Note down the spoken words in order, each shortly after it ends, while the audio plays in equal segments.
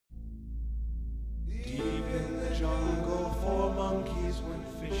jungle, four monkeys went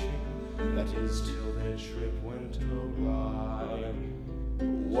fishing. That is till their trip went awry.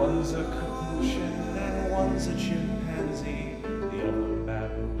 One's a capuchin and one's a chimpanzee. The other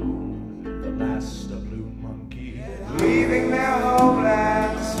baboon, the last a blue monkey. Leaving their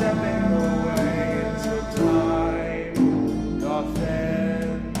homeland, stepping away into time doth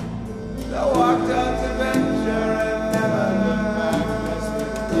end. They walked out to venture and never looked back, as the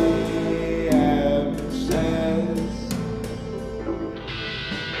DM says.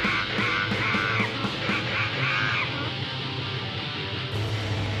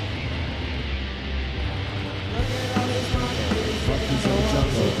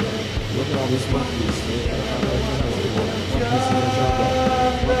 Look at all these monkeys. Monkeys in the jungle. Monkeys in the jungle.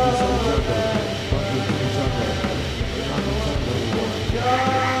 Monkeys in the jungle. They're not in the jungle anymore. They're not in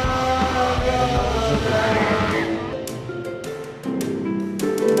the jungle.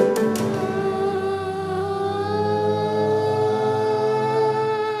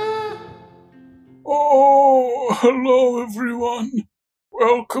 Oh, hello everyone.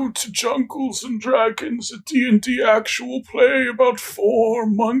 Welcome to Jungles and Dragons, a D&D actual play about four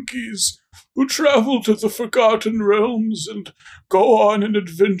monkeys who travel to the Forgotten Realms and go on an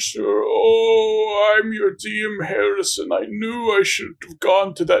adventure. Oh, I'm your DM Harrison. I knew I should have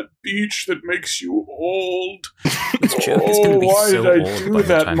gone to that beach that makes you old. This joke is going to be why so did I old do by the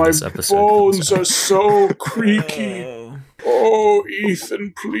that? time My this episode bones comes out. are so creaky. Oh,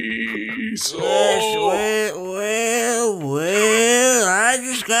 Ethan, please. Well, I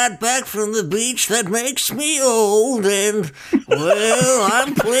just got back from the beach that makes me old, and, well,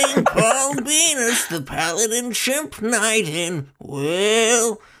 I'm playing Paul Venus, the Paladin Chimp Knight, and,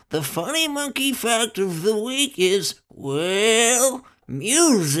 well, the funny monkey fact of the week is, well,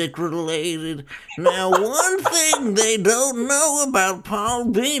 music related. Now, one thing they don't know about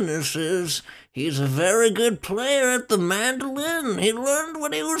Paul Venus is he's a very good player at the mandolin. He learned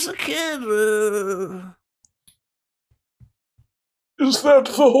when he was a kid. Is that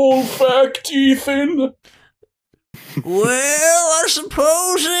the whole fact, Ethan? Well, I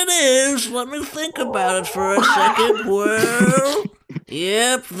suppose it is. Let me think about it for a second. Well,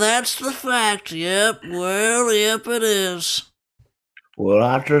 yep, that's the fact. Yep, well, yep, it is. Well,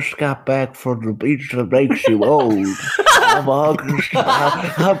 I just got back from the beach that makes you old.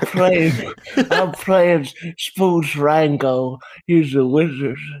 I'm playing Spoons Rango. He's a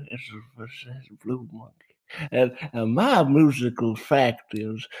wizard. It's a blue monkey. And my musical fact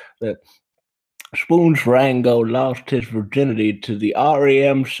is that Spoons Rango lost his virginity to the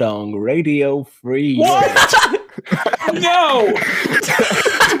REM song Radio Free. What? No!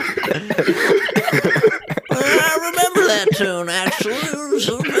 I remember that tune, actually. It was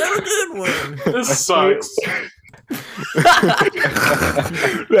a very good one. This sucks.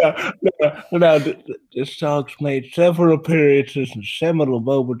 Now, this song's made several appearances and seminal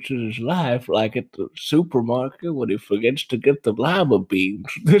moments in his life, like at the supermarket when he forgets to get the lima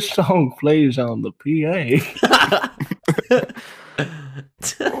beans. This song plays on the PA.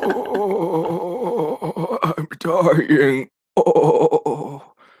 Oh, I'm dying. Oh,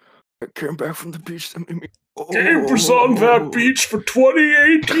 I came back from the beach that made me. Gabe was on that beach for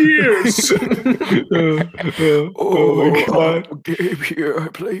 28 years. Oh, Gabe here. I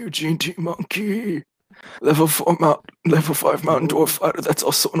play Eugene T. Monkey. Level 5 Mountain Dwarf Fighter. That's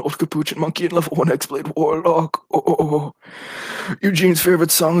also an old Capuchin Monkey and level 1 X-Blade Warlock. Oh, Eugene's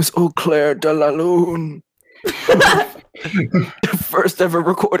favorite song is Eau Claire de la Lune. First ever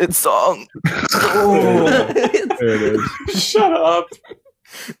recorded song. There it is. Shut up.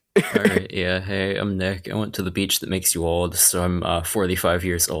 Alright, yeah, hey, I'm Nick. I went to the beach that makes you old, so I'm 45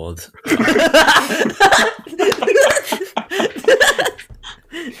 years old.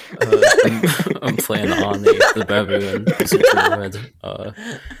 I'm playing Ani, the baboon, super red.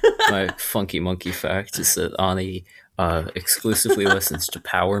 My funky monkey fact is that Ani exclusively listens to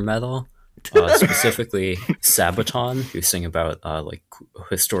power metal, specifically Sabaton, who sing about like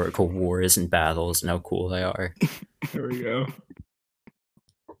historical wars and battles and how cool they are. There we go.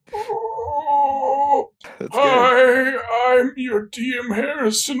 Hi, I'm your DM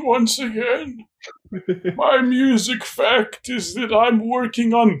Harrison once again. My music fact is that I'm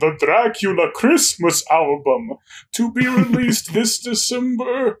working on the Dracula Christmas album to be released this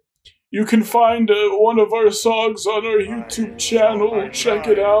December. You can find one of our songs on our YouTube channel. Check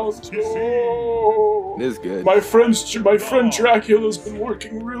it out. Oh, It is good. my friend Dracula's been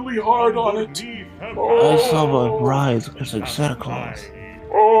working really hard on it. I saw my rise because of Santa Claus.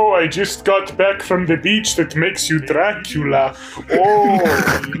 Oh, I just got back from the beach that makes you Dracula.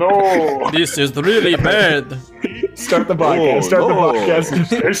 Oh, no. This is really bad. Start the podcast. Start the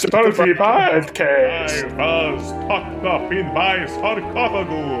podcast. It's about the podcast. I was tucked up in my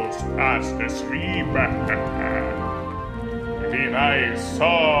sarcophagus past the stream. Then I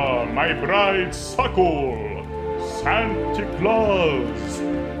saw my bride suckle Santa Claus.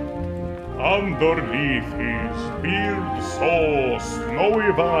 Underneath his beard so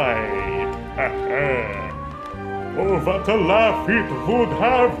snowy white. Oh, what a laugh it would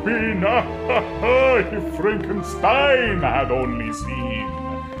have been if Frankenstein had only seen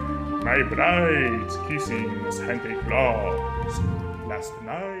my bride kissing Santa Claus last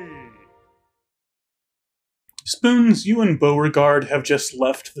night. Spoons, you and Beauregard have just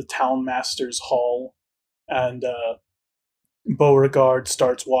left the townmaster's hall, and Beauregard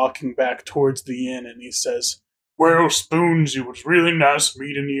starts walking back towards the inn, and he says, "Well, Spoons, it was really nice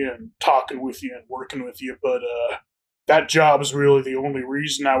meeting you and talking with you and working with you, but that job is really the only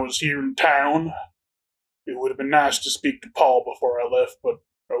reason I was here in town. It would have been nice to speak to Paul before I left, but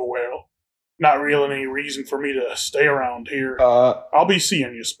oh well. Not really any reason for me to stay around here. I'll be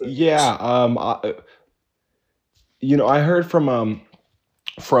seeing you, Spoons." Yeah. I heard from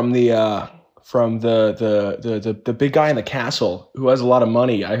the big guy in the castle who has a lot of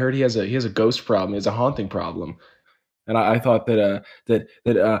money. I heard he has a ghost problem. He has a haunting problem, and I thought that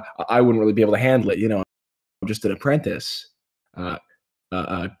I wouldn't really be able to handle it. You know, I'm just an apprentice.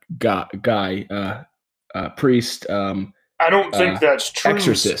 Priest. I don't think that's true.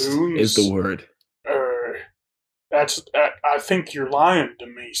 Exorcist Spoons. is the word. I think you're lying to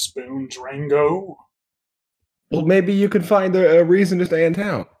me, Spoons, Rango. Well, maybe you can find a reason to stay in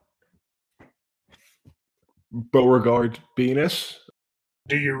town. Beauregard Venus.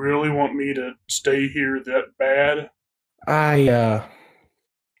 Do you really want me to stay here that bad?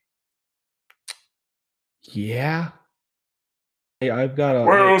 Yeah. I've got a...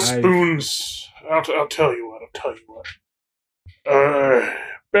 Well, Spoons, I'll tell you what,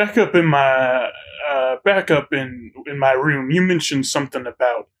 back up in my room, you mentioned something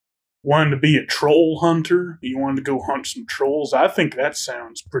about wanting to be a troll hunter. You wanted to go hunt some trolls. I think that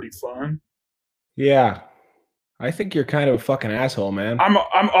sounds pretty fun. Yeah. I think you're kind of a fucking asshole, man. I'm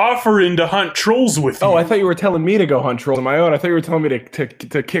offering to hunt trolls with you. Oh, I thought you were telling me to go hunt trolls on my own. I thought you were telling me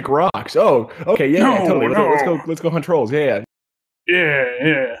to kick rocks. Oh, okay, yeah, No, totally. no. Let's go hunt trolls. Yeah.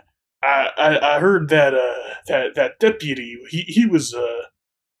 Yeah. I heard that deputy. He was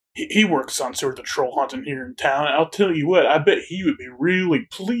he works on sort of the troll hunting here in town. I'll tell you what. I bet he would be really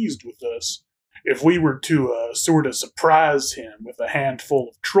pleased with us if we were to sort of surprise him with a handful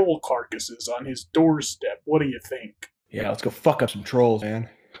of troll carcasses on his doorstep. What do you think? Yeah, let's go fuck up some trolls, man.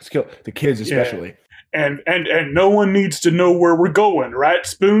 Let's kill the kids especially. Yeah. And no one needs to know where we're going, right,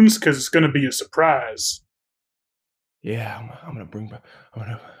 Spoons? Because it's going to be a surprise. Yeah, I'm gonna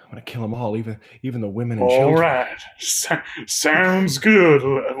kill them all, even the women and All children. right, sounds good,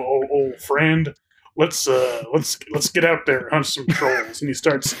 old friend. Let's get out there and hunt some trolls. And he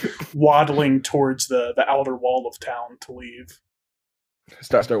starts waddling towards the outer wall of town to leave.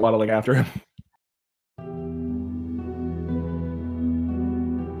 Start waddling after him.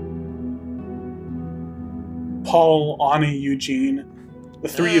 Paul, Ani, Eugene, the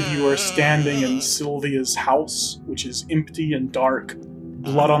three of you are standing in Sylvia's house, which is empty and dark,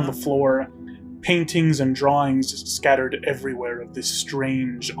 blood on the floor, paintings and drawings scattered everywhere of this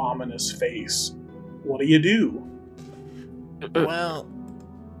strange, ominous face. What do you do? Well,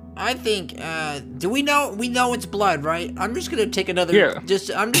 I think, we know it's blood, right? I'm just gonna take another, Yeah. I'm just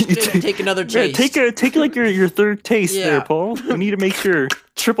gonna take another taste. Take like your third taste Yeah. there, Paul. We need to make sure.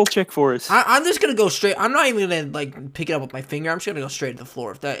 Triple check for us. I'm just gonna go straight. I'm not even gonna like pick it up with my finger. I'm just gonna go straight to the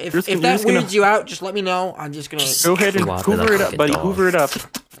floor. If that You're weirds just gonna- you out, just let me know. I'm just gonna Go ahead and Swap it hoover up it up, like a buddy. dog. Hoover it up.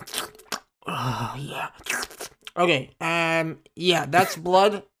 Oh yeah. Okay. Yeah, that's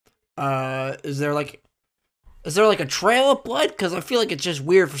blood. Is there like a trail of blood? Because I feel like it's just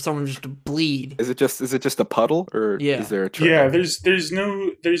weird for someone just to bleed. Is it just a puddle, or Yeah. is there a trail? Yeah, there's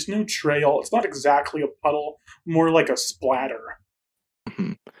no trail. It's not exactly a puddle, more like a splatter.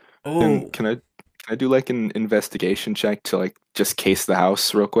 Oh, And can I do like an investigation check to like just case the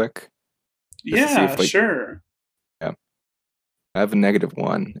house real quick? Just to see Yeah, if, like- sure. I have a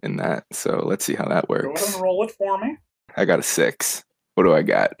 -1 in that, so let's see how that Go ahead works. and roll it for me. I got a 6. What do I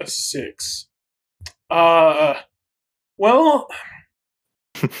got? A 6. Well,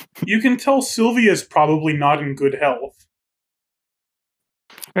 you can tell Sylvia's probably not in good health.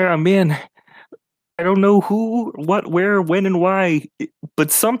 Oh man, I don't know who, what, where, when, and why,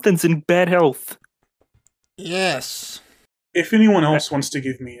 but something's in bad health. yes. If anyone else wants to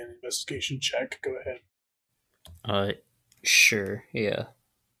give me an investigation check, go ahead. Sure, yeah.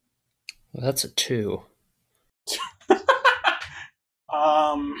 Well, that's a 2.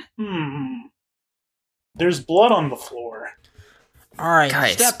 There's blood on the floor. All right,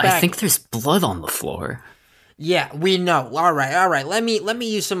 Guys, step back. I think there's blood on the floor. Yeah, we know. All right. Let me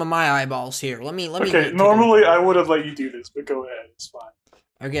use some of my eyeballs here. Let me. Okay, normally I would have let you do this, but go ahead. It's fine.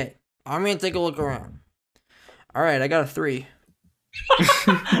 Okay, I'm gonna take a look around. All right, I got a 3.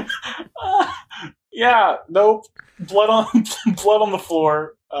 Yeah, nope. Blood on the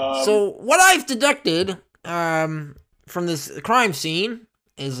floor. So what I've deducted from this crime scene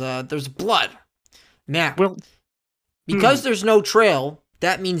is there's blood. Now, Well, because there's no trail,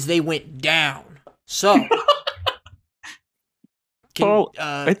 that means they went down. So, Paul,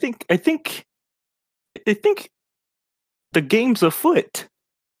 I think the game's afoot.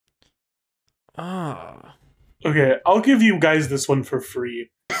 Okay, I'll give you guys this one for free.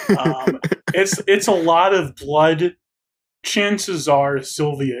 It's a lot of blood. Chances are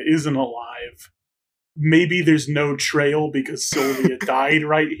Sylvia isn't alive. Maybe there's no trail because Sylvia died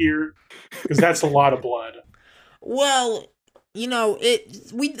right here. Because that's a lot of blood. Well, we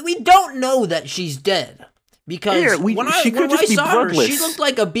don't know that she's dead because Yeah, when I just be saw her, she bloodless. looked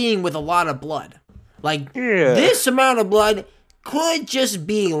like a being with a lot of blood. Like Yeah. this amount of blood could just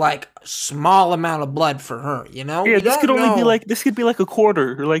be like a small amount of blood for her. Yeah, We this don't could only be know. like a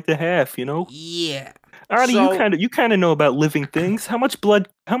quarter or like the half. Yeah. Artie, So- you kind of know about living things. How much blood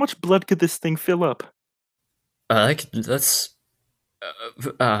could this thing fill up? That's...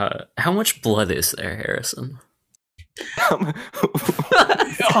 how much blood is there, Harrison?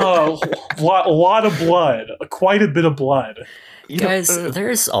 Lot of blood. Quite a bit of blood. Guys,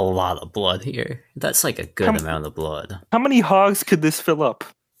 there's a lot of blood here. That's like a good amount of blood. How many hogs could this fill up?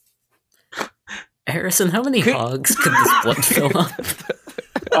 Harrison, how many hogs could this blood fill up?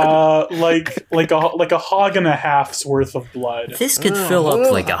 Like a hog and a half's worth of blood. This could fill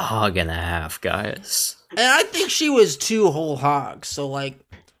up like a hog and a half, guys. And I think she was 2 whole hogs. So like,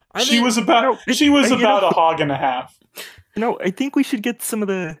 She was about a hog and a half. I think we should get some of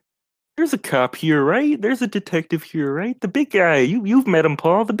the. There's a cop here, right? There's a detective here, right? The big guy. You've met him,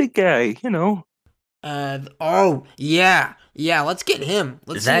 Paul. The big guy. Oh yeah. Let's get him.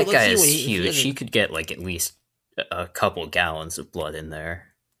 Let's That see guy what is he huge. can- He could get like at least a couple gallons of blood in there.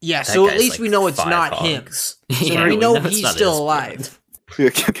 Yeah. That So at guy's, least like, we know it's 5 not him. hogs. So Yeah, we know it's he's not still his alive.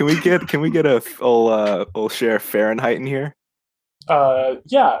 blood. Can we get a old Sheriff Fahrenheit in here?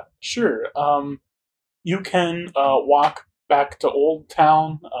 Yeah, sure. You can walk back to Old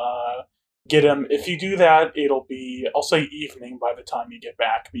Town, get him. If you do that, it'll be, I'll say evening by the time you get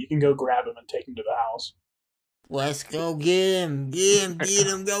back, but you can go grab him and take him to the house. Let's go get him. Get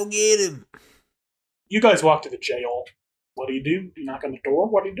him. Go get him. You guys walk to the jail. What do? You knock on the door?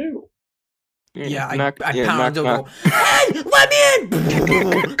 What do you do? Yeah, I knock- pound on the knock- door. Hey, let me in!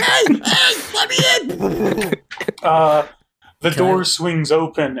 Hey, let me in! The Can door I- swings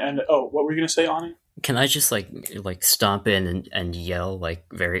open, and what were you gonna say, Ani? Can I just like stomp in and yell like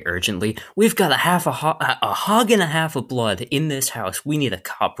very urgently? We've got a hog and a half of blood in this house. We need a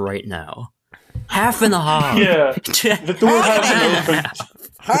cop right now. Half and a hog. Yeah, the door hasn't opened.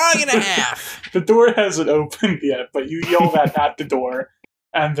 Hog and a half. The door hasn't opened yet, but you yell that at the door,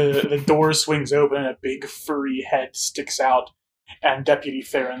 and the door swings open, and a big furry head sticks out, and Deputy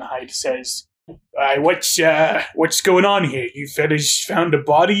Fahrenheit says, what's going on here? You fellas found a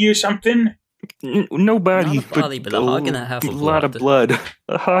body or something? Nobody, Not a body, but a hog and a half of lot of blood. blood.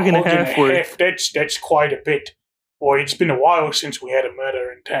 A hog and a half worth. That's quite a bit. Boy, it's been a while since we had a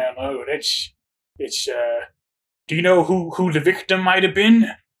murder in town. Oh, it's do you know who the victim might have been?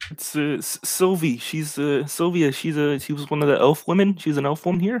 It's Sylvie. She's Sylvia. She was one of the elf women. She's an elf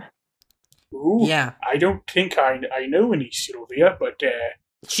woman here. Ooh, Yeah. I don't think I know any Sylvia, but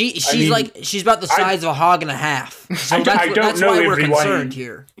She's about the size of a hog and a half. So I don't that's know why we're everyone. concerned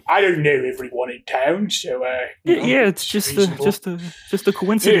here. I don't know everyone in town, so Yeah, it's just a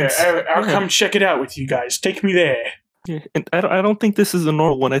coincidence. I'll come check it out with you guys. Take me there. Yeah, and I don't think this is a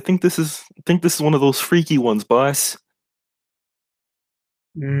normal one. I think this is one of those freaky ones, boss.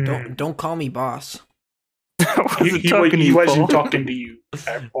 Don't call me boss. I wasn't talking to He you, wasn't Paul. talking to you,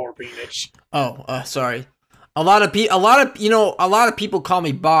 poor penis. Oh, sorry. A lot of people call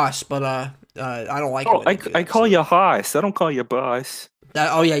me boss, but I don't like Oh, it. I call you Haas. I don't call you boss.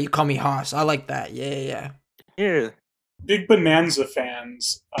 Oh yeah, you call me Haas. I like that. Yeah. Yeah. Big Bonanza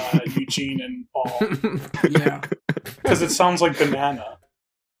fans, Eugene and Paul, Yeah. because it sounds like banana.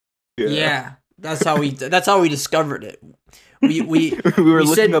 Yeah. That's how we discovered it. we We were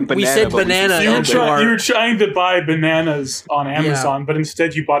looking up we banana. said but we banana said You were, into something. our- you were trying to buy bananas on Amazon, but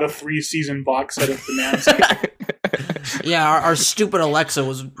instead you bought a 3-season box set of bananas. Yeah, our stupid Alexa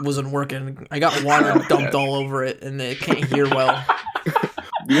wasn't working. I got water dumped all over it, and it can't hear well.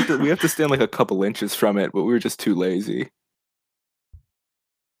 We have to stand like a couple inches from it, but we were just too lazy.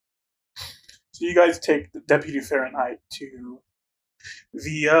 So you guys take Deputy Fahrenheit to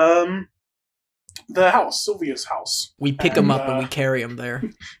the house, Sylvia's house. We pick him And, up and we carry him there.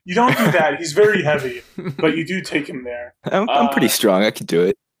 You don't do that. He's very heavy, but you do take him there. I'm pretty strong. I could do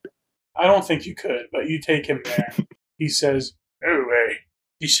it. I don't think you could, but you take him there. He says, "Oh,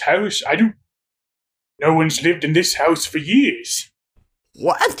 this house, no one's lived in this house for years.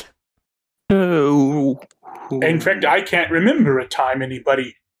 What? Oh. In fact, I can't remember a time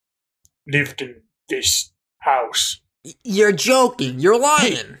anybody lived in this house." You're joking. You're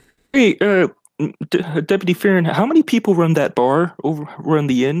lying. Hey, Deputy Fahrenheit, how many people run that bar run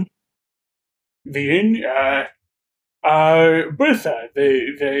the inn? The inn, Bertha,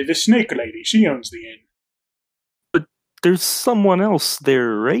 the snake lady, she owns the inn. There's someone else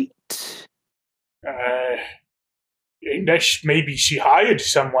there, right? Unless maybe she hired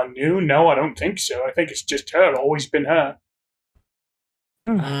someone new. No, I don't think so. I think it's just her, always been her.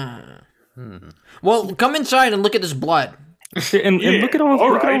 Well, come inside and look at this blood. And look at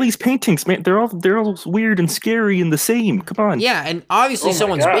all right. these paintings, man. They're all weird and scary and the same. Come on. Yeah, and obviously Oh my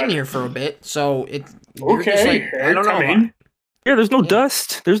someone's God. been here for a bit, so it. You're just Okay, like, I don't know. come in. Yeah, there's no Yeah.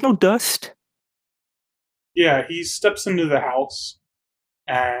 dust. There's no dust. Yeah, he steps into the house,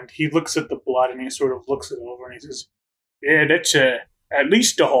 and he looks at the blood, and he sort of looks it over, and he says, "Yeah, that's at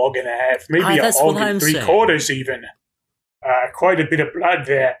least a hog and a half, maybe a that's hog what and I'm three saying. quarters even. Quite a bit of blood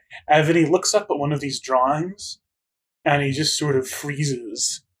there." And then he looks up at one of these drawings, and he just sort of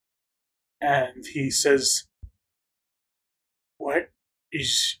freezes, and he says, What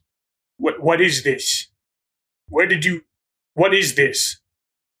is this? What is this?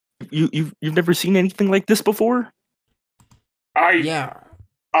 You've never seen anything like this before? Yeah.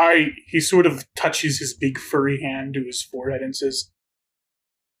 He sort of touches his big furry hand to his forehead and says,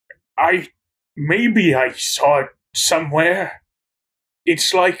 maybe I saw it somewhere.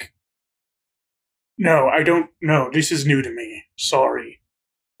 It's like, no, I don't know. This is new to me. Sorry.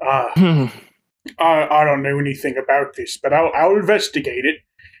 I don't know anything about this, but I'll investigate it.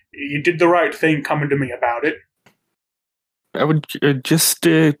 You did the right thing coming to me about it. I would just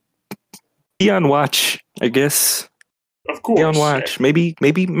be on watch, I guess. Of course. Be on watch. Maybe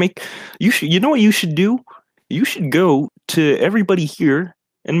make you should. You know what you should do? You should go to everybody here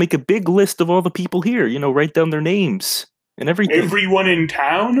and make a big list of all the people here. You know, write down their names and everything. Everyone in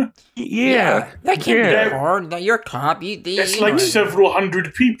town? Yeah. That can't Yeah. be hard. You're a cop. That's like several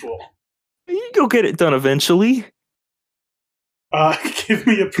hundred people. You go get it done eventually. Give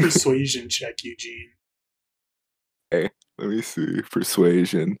me a persuasion check, Eugene. Let me see.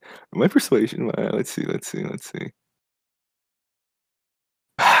 Persuasion. My persuasion. Let's see.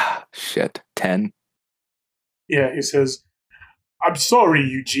 Shit. 10. Yeah, he says, "I'm sorry,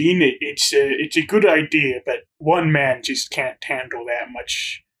 Eugene. It's a good idea, but one man just can't handle that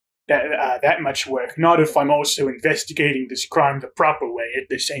much work. Not if I'm also investigating this crime the proper way at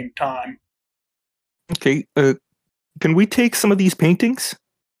the same time." Okay. Can we take some of these paintings?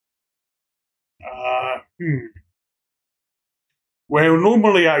 Well,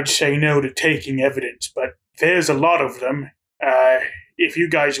 normally I'd say no to taking evidence, but there's a lot of them. If you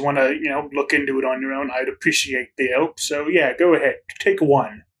guys want to, look into it on your own, I'd appreciate the help. So yeah, go ahead, take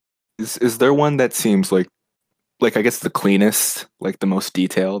one. Is there one that seems like I guess the cleanest, like the most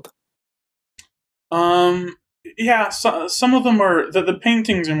detailed? Yeah, some of them are the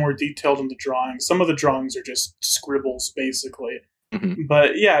paintings are more detailed than the drawings. Some of the drawings are just scribbles, basically. Mhm.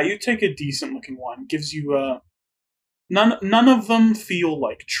 But yeah, you take a decent looking one. Gives you none of them feel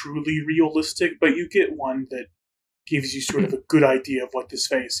like truly realistic, but you get one that gives you sort of a good idea of what this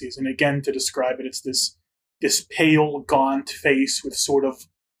face is. And again, to describe it, it's this pale, gaunt face with sort of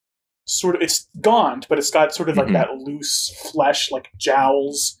it's gaunt, but it's got sort of like Mhm. that loose flesh, like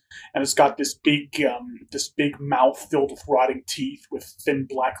jowls, and it's got this big mouth filled with rotting teeth, with thin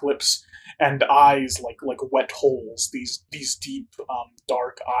black lips, and eyes like wet holes. These deep,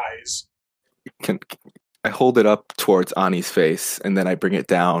 dark eyes. I hold it up towards Ani's face, and then I bring it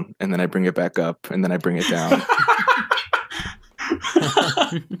down, and then I bring it back up, and then I bring it down.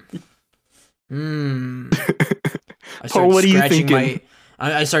 I Paul, what are you scratching thinking?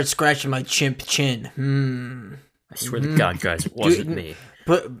 I start scratching my chimp chin. I swear to God, guys, it wasn't me.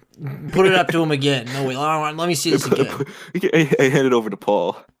 Put it up to him again. No, wait, let me see this again. I hand it over to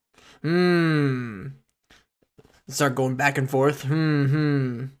Paul. This Start going back and forth. I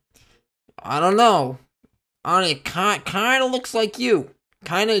don't know. Ani, kind of looks like you.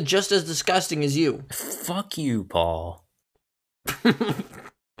 Kind of just as disgusting as you. Fuck you, Paul.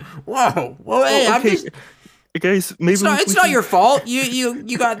 Whoa, hey, I'm okay. just... Guys, maybe It's not your fault.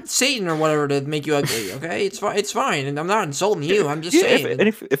 You got Satan or whatever to make you ugly. Okay, it's fine, and I'm not insulting you. I'm just saying.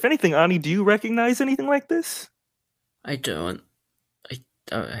 If anything, Ani, do you recognize anything like this? I don't.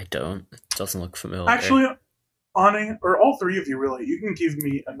 I don't. It doesn't look familiar. Actually, Ani, or all three of you really, you can give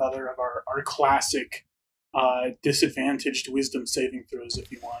me another of our classic disadvantaged wisdom saving throws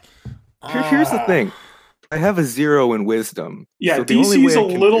if you want. Here's the thing. I have a 0 in wisdom. Yeah, so DC's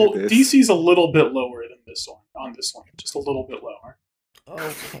a little bit lower than this one. On this one, just a little bit lower.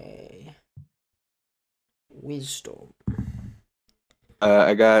 Okay. Wisdom.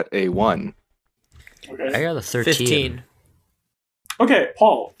 I got a 1. Okay. I got a 13. 15. Okay,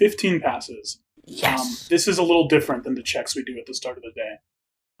 Paul, 15 passes. Yes. This is a little different than the checks we do at the start of the day.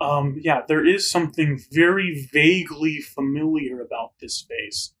 Yeah, there is something very vaguely familiar about this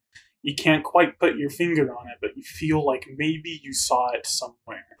face. You can't quite put your finger on it, but you feel like maybe you saw it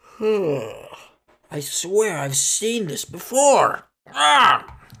somewhere. I swear I've seen this before.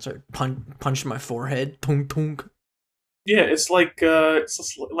 Sorry, punch my forehead. Tunk tunk. Yeah, it's like it's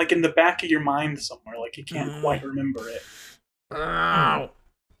just like in the back of your mind somewhere. Like you can't quite remember it.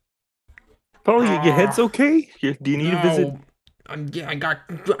 Paul, your head's okay? Do you need a visit? I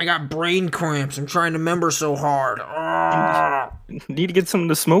got brain cramps. I'm trying to remember so hard. Need to get something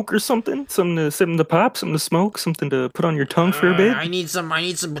to smoke or something? Something to pop, something to smoke, something to put on your tongue for a bit? I need some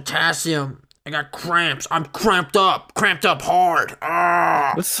potassium. I got cramps. I'm cramped up hard.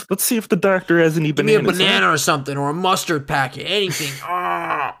 Let's see if the doctor has any Give me bananas. a banana or something, or a mustard packet, anything.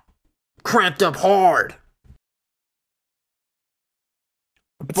 Cramped up hard.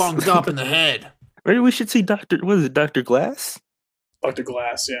 Bunged up in the head. Maybe we should see Dr. Glass? Dr.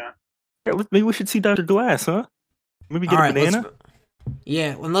 Glass, yeah. Maybe we should see Dr. Glass, huh? Maybe get a banana?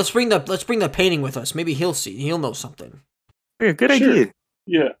 Let's bring the painting with us. Maybe he'll know something. Yeah, good idea.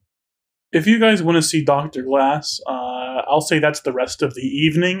 Yeah. If you guys want to see Dr. Glass, I'll say that's the rest of the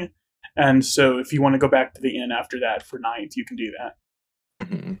evening. And so if you want to go back to the inn after that for night, you can do that.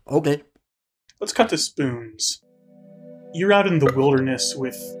 Okay. Let's cut to Spoons. You're out in the wilderness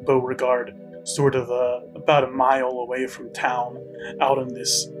with Beauregard, sort of about a mile away from town, out in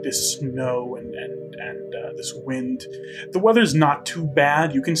this snow and this wind. The weather's not too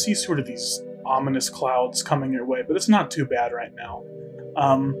bad. You can see sort of these ominous clouds coming your way, but it's not too bad right now.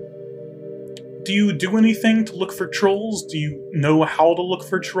 Do you do anything to look for trolls? Do you know how to look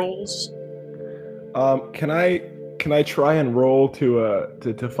for trolls? Can I try and roll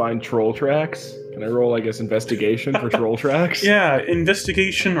to find troll tracks? Can I roll, I guess, investigation for troll tracks? Yeah,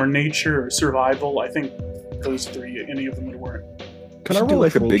 investigation or nature or survival. I think those three, any of them would work. Can I roll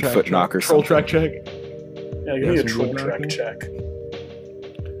like a Bigfoot knock or troll something? track check? Yeah, give me a troll track check.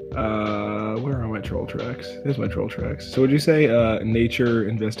 Where are my troll tracks? There's my troll tracks. So would you say nature,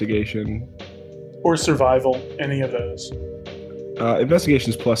 investigation, or survival? Any of those?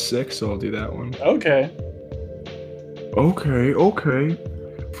 Investigation's +6, so I'll do that one. Okay. Okay.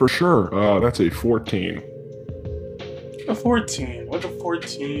 For sure. That's a 14. A 14. What's a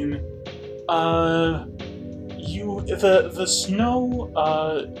 14? The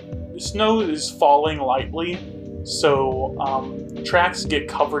snow is falling lightly, so tracks get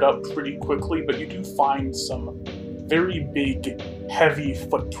covered up pretty quickly, but you do find some very big, heavy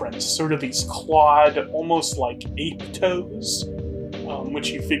footprints, sort of these clawed, almost like ape toes, which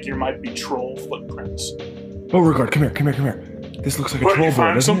you figure might be troll footprints. Beauregard, come here. This looks like a troll boy. You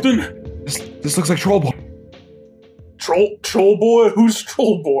find something? This looks like troll boy. Troll boy? Who's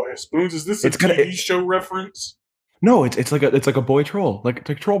troll boy? Spoons, is this a TV show reference? No, it's like a boy troll, like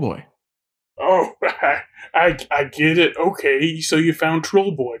troll boy. Oh, I get it. Okay, so you found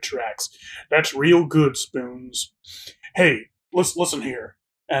troll boy tracks. That's real good, Spoons. Hey, listen here.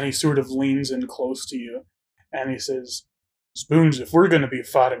 And he sort of leans in close to you, and he says, Spoons, if we're gonna be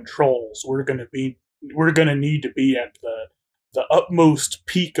fighting trolls, we're gonna need to be at the utmost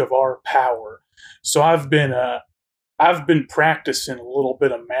peak of our power. So I've been practicing a little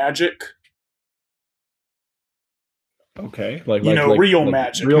bit of magic. Okay, real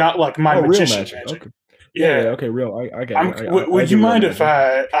magic, not like my magician magic. Okay. Yeah, okay, real. I get it. Would you mind if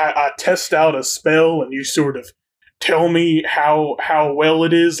I test out a spell and you sort of tell me how well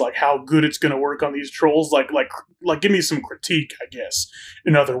it is, like how good it's going to work on these trolls? Like give me some critique, I guess.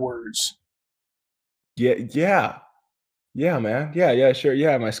 In other words. Yeah, man. Yeah, sure.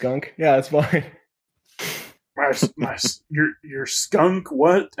 Yeah, my skunk. Yeah, that's fine. Your skunk?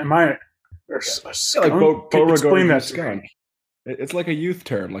 What? Am I A Yeah, skunk? like Beauregard, Explain you that to me. skunk. It's like a youth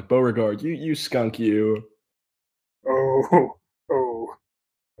term, like Beauregard. You skunk, you. Oh.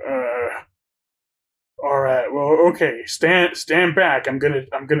 All right. Well, okay. Stand back. I'm gonna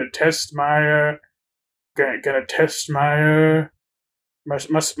test my gonna test my my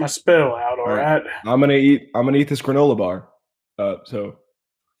spell out. All right. I'm gonna eat this granola bar. So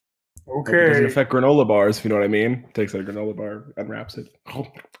hope it doesn't Okay. affect granola bars, if you know what I mean. Takes out a granola bar, unwraps it.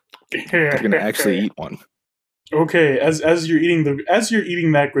 You're gonna actually eat one. Okay. As you're eating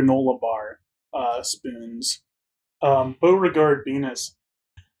that granola bar, Spoons, Beauregard Venus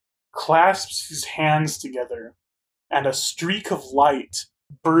clasps his hands together, and a streak of light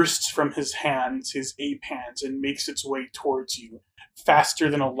bursts from his hands, his ape hands, and makes its way towards you, faster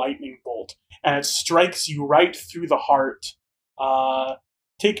than a lightning bolt, and it strikes you right through the heart.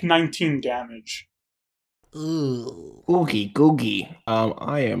 Take 19 damage. Ooh. Googie.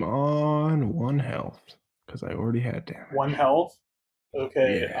 I am on 1 health because I already had damage. 1 health.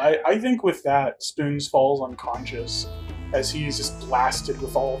 Okay, Yeah. I think with that, Spoons falls unconscious as he's just blasted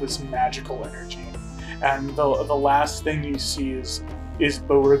with all this magical energy. And the last thing you see is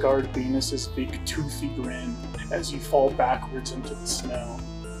Beauregard Venus's big toothy grin as you fall backwards into the snow.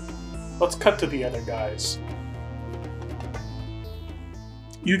 Let's cut to the other guys.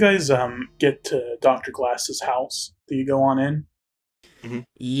 You guys get to Dr. Glass's house. Do you go on in?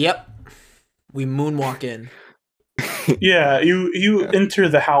 Yep. We moonwalk in. Yeah, you enter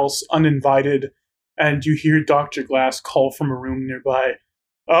the house uninvited, and you hear Dr. Glass call from a room nearby.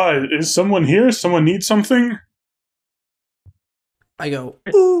 Is someone here? Someone need something? I go,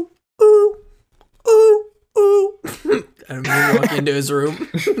 ooh, ooh, ooh, ooh. And moonwalk into his room.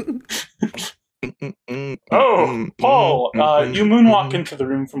 Oh, Paul! You moonwalk into the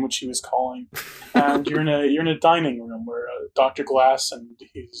room from which he was calling, and you're in a dining room where Dr. Glass and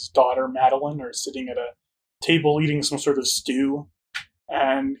his daughter Madeline are sitting at a table eating some sort of stew.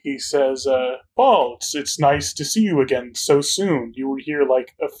 And he says, "Paul, it's nice to see you again so soon. You were here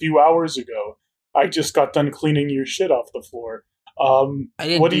like a few hours ago. I just got done cleaning your shit off the floor. I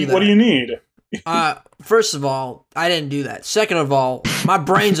didn't What do you need?" First of all, I didn't do that. Second of all, my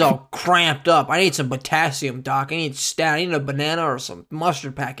brain's all cramped up. I need some potassium, Doc. I need stat. I need a banana or some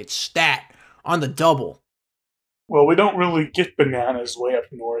mustard packet stat on the double. Well, we don't really get bananas way up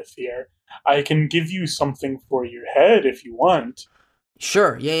north here. I can give you something for your head if you want.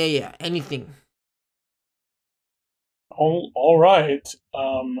 Sure, yeah. Anything. All right.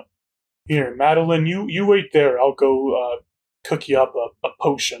 Here, Madeline, you wait there. I'll go cook you up a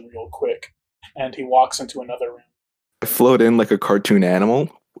potion real quick. And he walks into another room. I float in like a cartoon animal.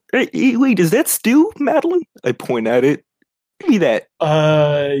 Hey, wait, is that stew, Madeline? I point at it. Give me that.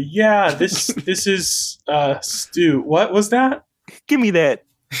 Yeah, this is stew. What was that? Give me that.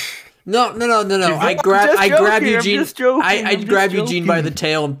 No. I grab Eugene. I grab Eugene by the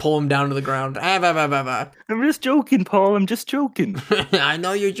tail and pull him down to the ground. I'm just joking, Paul. I'm just joking. I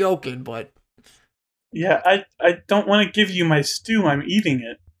know you're joking, but Yeah, I don't want to give you my stew. I'm eating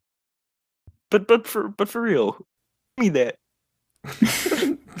it. But for real, give me that.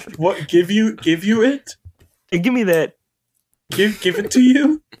 What? Give you it? Hey, give me that. Give it to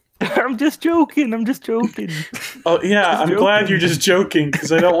you? I'm just joking. Oh yeah, I'm Just glad joking. you're just joking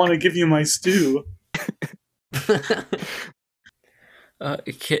because I don't want to give you my stew.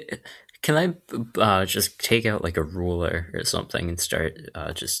 Can I just take out like a ruler or something and start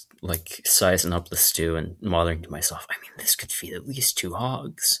just like sizing up the stew and muttering to myself, I mean, this could feed at least 2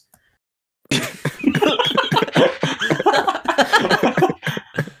 hogs.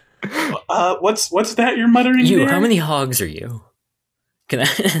 What's that you're muttering? You, there? how many hogs are you? Can I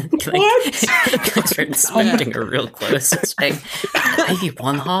What? can I start inspecting her real close and say, maybe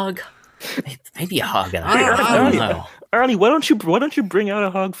 1 hog? Maybe a hog and a half. I don't know. Arnie, why don't you bring out a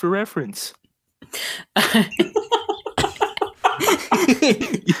hog for reference?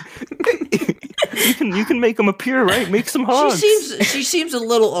 You can make them appear, right? Make some hogs. she seems a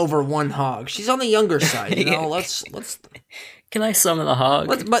little over 1 hog. She's on the younger side, you know. Let's Can I summon a hog?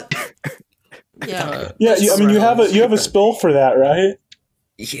 but yeah. Yeah, you have a spell for that, right?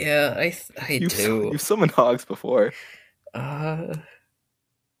 Yeah, I do. You've summoned hogs before. What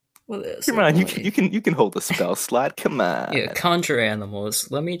is Come it? on, Let me- you can hold a spell slot. Come on. Yeah, conjure animals.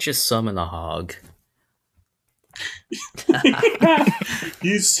 Let me just summon a hog.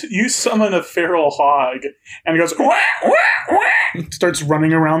 You summon a feral hog, and it goes wah, wah, wah, starts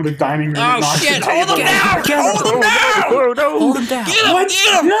running around the dining room. and Oh knocks shit! the Hold him table down! over. Hold him down! Oh no! Hold him down. What?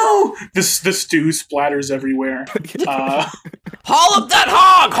 No! The stew splatters everywhere. Haul up that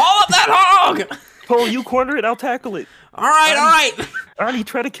hog! Haul up that hog! Paul, you corner it. I'll tackle it. All right. Arnie,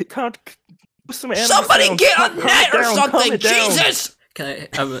 try to Some animal Somebody sounds. get Calm a it net or down, calm something! it down. Jesus! Can I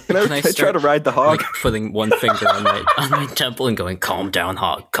Can I try start, to ride the hog? like, putting one finger on my temple and going, calm down,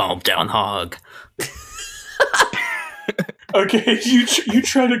 hog. Okay, you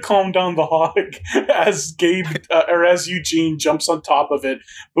try to calm down the hog as Gabe or as Eugene jumps on top of it.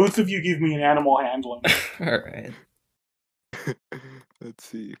 Both of you give me an animal handling. All right. Let's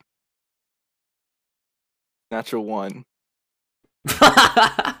see. Natural 1.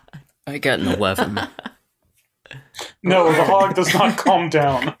 I got an 11. No, the hog does not calm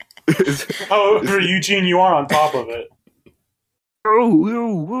down. However, Eugene, you are on top of it.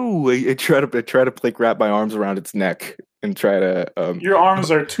 I try to like wrap my arms around its neck and try to. Your arms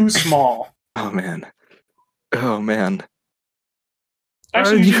are too small. Oh man.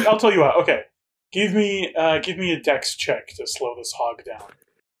 Actually, Eugene, I'll tell you what. Okay, give me a dex check to slow this hog down.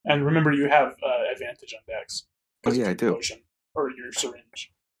 And remember, you have advantage on dex. Oh yeah, I do. Potion, or your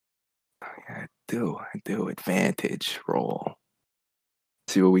syringe. I do. Advantage roll.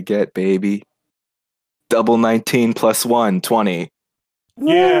 See what we get, baby. Double 19 plus 1, 20.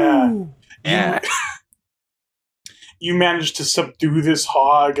 Yeah. Yeah. You managed to subdue this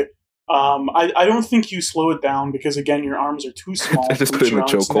hog. I don't think you slow it down because again your arms are too small I just to put reach him in a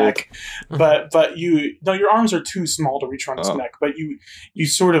around its chokehold. neck. But your arms are too small to reach around its Oh. neck. But you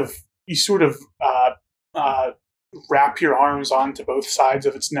sort of wrap your arms onto both sides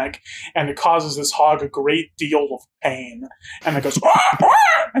of its neck, and it causes this hog a great deal of pain. And it goes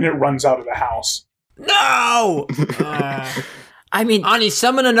and it runs out of the house. No! I mean, Ani,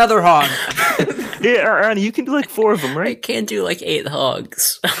 summon another hog. Yeah, Arnie, you can do like 4 of them, I right? can't do like 8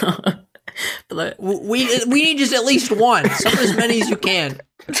 hogs. But We need just at least one. Summon as many as you can.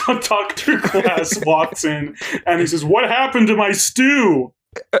 Dr. Glass walks in and he says, "What happened to my stew?"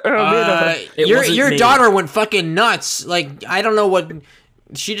 It Your wasn't me. daughter went fucking nuts. Like, I don't know what.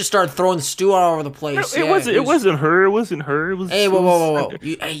 She just started throwing stew all over the place. It Yeah, wasn't. It wasn't her. It wasn't her. It was. Hey, it whoa, was- whoa, whoa, whoa!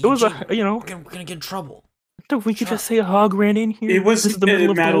 It was a. You know. We're gonna get in trouble. We could just say a hog ran in here. It was. This is the middle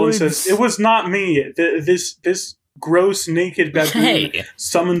of the Madeline woods. says, "It was not me. This gross naked baboon Hey.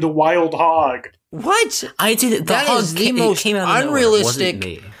 summoned a wild hog." What? I did it. The That hog is the it most came out of nowhere. It unrealistic- wasn't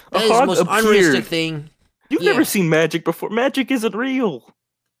me. That A is the hog most appeared. unrealistic thing. You've Yeah. never seen magic before. Magic isn't real.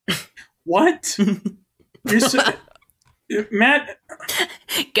 What? You're so, Matt?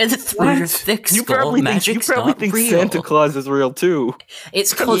 Get it through your What? thick You skull. probably Magic's think not think real. Santa Claus is real too.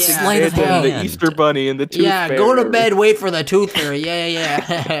 It's called Yeah. sleight of Santa and hand. the Easter Bunny and the Tooth Yeah, Fairy. go to bed. Wait for the tooth fairy.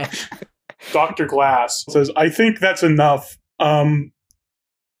 Yeah. Dr. Glass says, "I think that's enough. Oh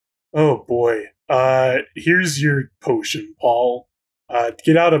boy. Here's your potion, Paul.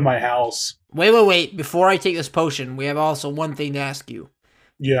 Get out of my house." Wait. Before I take this potion, we have also one thing to ask you.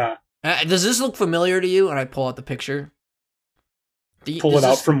 Yeah. Does this look familiar to you? And I pull out the picture. Pull it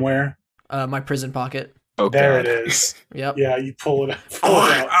out from where? my prison pocket. Oh, There God. it is. Yep. Yeah, you pull it out.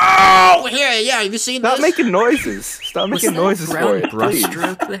 Oh, yeah. Have you seen Stop this? making noises. Stop Was making that noises for brown it. Please.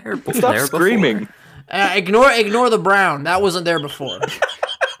 brushstroke there? Stop there screaming. Ignore the brown. That wasn't there before.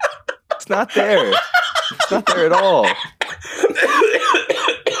 It's not there. It's not there at all.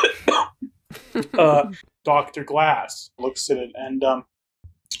 Dr. Glass looks at it and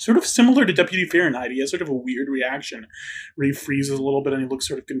sort of similar to Deputy Fahrenheit, he has sort of a weird reaction where he freezes a little bit and he looks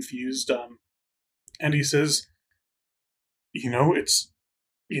sort of confused. And he says, it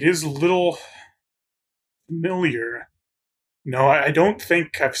is a little familiar. No, I don't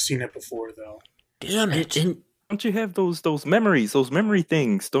think I've seen it before, though. Damn it. Don't you have those memories, those memory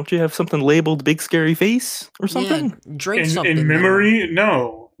things? Don't you have something labeled "Big Scary Face" or something? Yeah, drink something. In memory?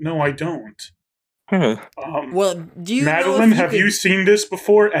 No, I don't. Huh. Well, do you Madeline, know if have you seen this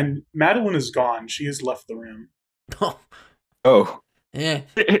before? And Madeline is gone. She has left the room. Oh. Yeah.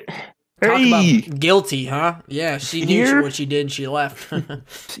 Hey, Talk about guilty, huh? Yeah, she knew Here? what she did and she left.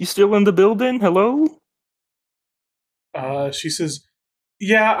 you still in the building? Hello? She says,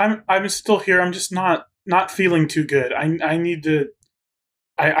 "Yeah, I'm still here. I'm just not feeling too good. I need to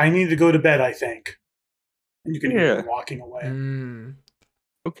go to bed, I think." And you can hear her walking away. Mm.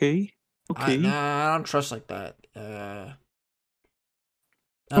 Okay. I don't trust like that.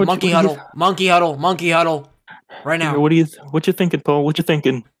 What monkey you- huddle. Monkey huddle. Right now. What you thinking, Paul? What you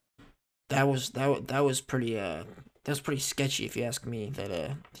thinking? That was pretty sketchy if you ask me.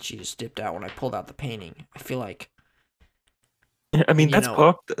 That she just dipped out when I pulled out the painting. I feel like I mean, You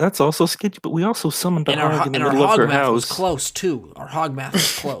know. that's also sketchy, but we also summoned a and our hog in the and our middle of hog her math was house. close too. Our hog math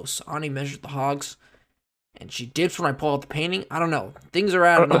was close. Ani measured the hogs, and she dips when I pull out the painting. I don't know. Things are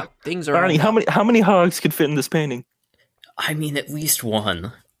adding up. Things are Arnie, adding up. how many hogs could fit in this painting? I mean, at least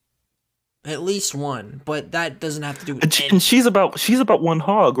one. At least one, but that doesn't have to do with And she's about one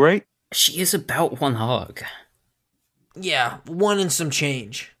hog, right? She is about one hog. Yeah, 1 and some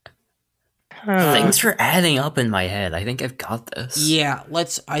change. Things are adding up in my head. I think I've got this. Yeah,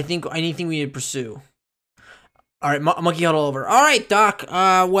 I think anything we need to pursue. All right, monkey huddle over. All right, Doc.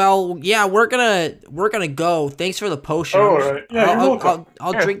 Well, yeah, we're gonna go. Thanks for the potion. Oh, all right. Yeah, you're welcome.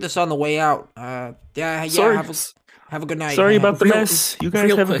 I'll drink this on the way out. Yeah. Sorry. Have a good night. Sorry about the mess. You guys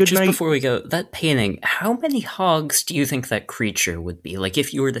have a good just night. before we go, that painting, how many hogs do you think that creature would be? Like,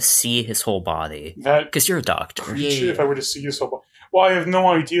 if you were to see his whole body? That Because you're a doctor. creature, if I were to see his whole body. Well, I have no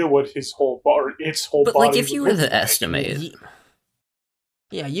idea what his whole body, its whole But, body. like, if you would were look to like. estimate...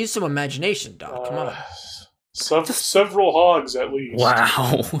 Yeah, use some imagination, Doc. Come on. Several hogs at least.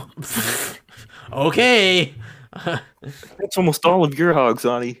 Wow. Okay. That's almost all of your hogs,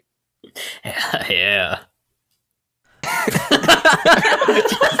 Ani. Yeah. Say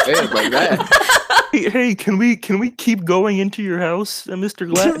it like that. Hey, can we keep going into your house, Mr.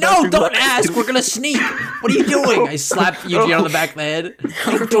 Glass? No, don't ask. We're gonna sneak. What are you doing? I slap Eugene on the back of the head.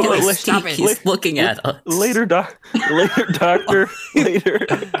 We're Do gonna it. Stop sneak. it. He's looking at us. Later, doctor. Later.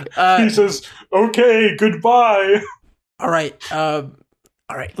 He says, "Okay, goodbye." All right,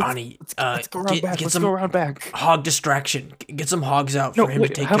 Ani. Let's go around back. Get Let's some go around back. hog distraction. Get some hogs out No, for him wait,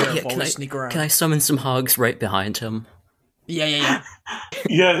 to take how care about- of while we sneak around. Can I summon some hogs right behind him? Yeah.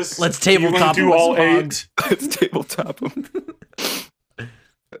 Yes. Let's You wanna tabletop do him with all some 8. hogs. Let's tabletop him.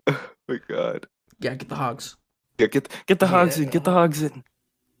 Oh my god. Yeah, get the hogs. Yeah, get the hogs in. Get the hogs in.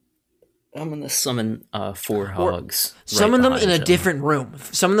 I'm gonna summon 4 hogs. Summon them in a behind him. different room.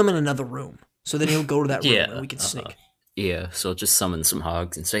 Summon them in another room. So then he'll go to that room Yeah, and we can sneak. Yeah, so just summon some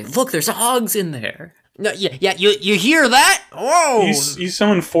hogs and say, "Look, there's hogs in there." No, yeah. You hear that? Oh, You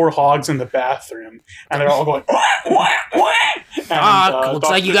summon 4 hogs in the bathroom, and they're all going. And, Doc, looks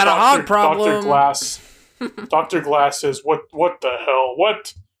like you got a hog problem. Dr. Glass says, "What the hell?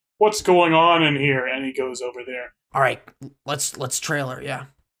 What's going on in here?" And he goes over there. all right. Let's trailer. Yeah.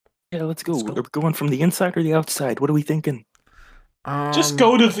 Yeah, let's go. We're going from the inside or the outside. What are we thinking? Just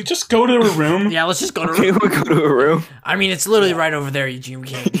go to a room. Yeah, let's just go to. Okay, we'll go to a room. I mean, it's literally right over there, Eugene. We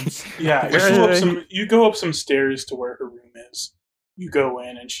can't. Yeah, you go up some stairs to where her room is. You go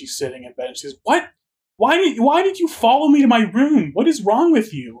in, and she's sitting in bed. And she says, "What? Why did you follow me to my room? What is wrong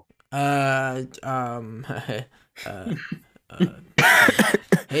with you?"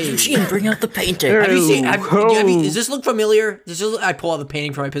 Hey, Eugene, bring out the painting. have you seen? Oh. Does this look familiar? I pull out the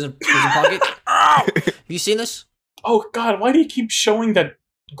painting from my prison pocket. Ow! Have you seen this? Oh God, why do you keep showing that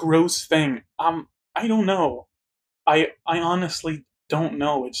gross thing? I don't know. I honestly don't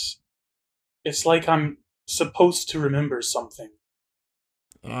know. It's like I'm supposed to remember something.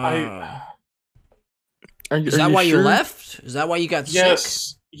 Is Are that why you sure? left? Is that why you got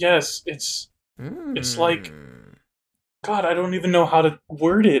Yes, it's sick? like- God, I don't even know how to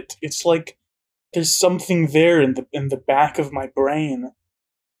word it. It's like there's something there in the back of my brain,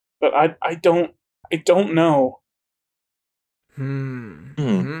 but I don't know.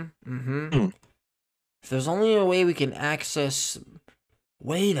 If there's only a way we can access.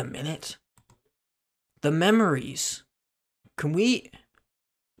 Wait a minute. The memories. Can we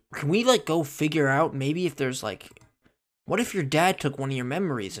like go figure out maybe if there's like. What if your dad took one of your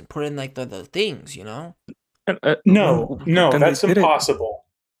memories and put in like the things, you know? No, Then that's they did it. impossible.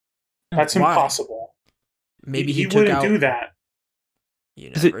 That's Why? impossible. Maybe he took wouldn't out. do that.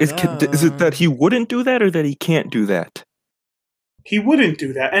 You Is it that he wouldn't do that, or that he can't do that? He wouldn't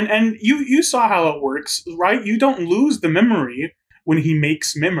do that. And you saw how it works, right? You don't lose the memory when he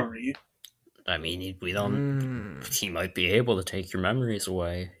makes memory. I mean, we don't. He might be able to take your memories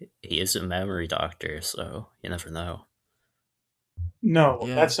away. He is a memory doctor, so you never know. No,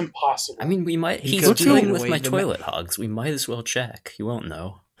 Yeah. that's impossible. I mean, we might. He He's could dealing take with away my the toilet hogs. We might as well check. He won't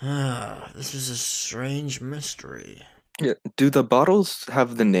know. This is a strange mystery. Yeah. Do the bottles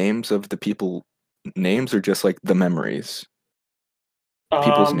have the names of the people names, or just like the memories?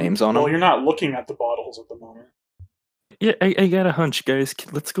 People's names on Well, them? you're not looking at the bottles at the moment. Yeah, I got a hunch, guys.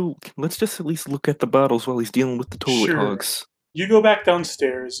 Let's go. Let's just at least look at the bottles while he's dealing with the toilet Sure. hogs. You go back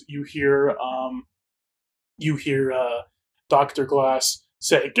downstairs. You hear Dr. Glass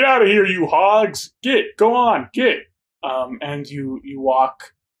say, "Get out of here, you hogs! Go on, get!" And you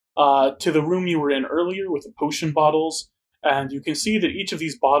walk to the room you were in earlier with the potion bottles, and you can see that each of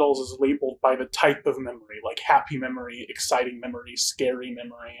these bottles is labeled by the type of memory, like happy memory, exciting memory, scary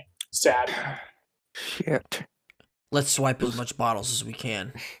memory, sad memory. Shit. Let's swipe as much bottles as we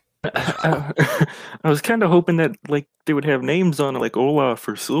can. I was kind of hoping that like they would have names on it, like Olaf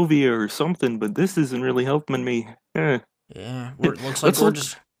or Sylvia or something, but this isn't really helping me. Yeah, looks like Let's we're look-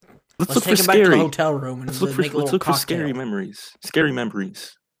 just. Let's Let's look take for him back to the scary. hotel room and Let's look make a little for cocktail. scary memories. Scary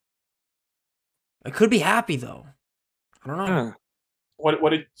memories. It could be happy though. I don't know.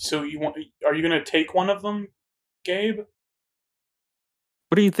 Huh. So you want? Are you gonna take one of them, Gabe?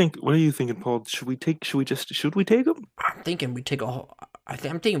 What do you think? What are you thinking, Paul? Should we take them? I'm thinking we take a whole. I'm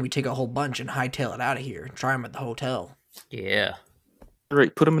thinking we take a whole bunch and hightail it out of here and try them at the hotel. Yeah. All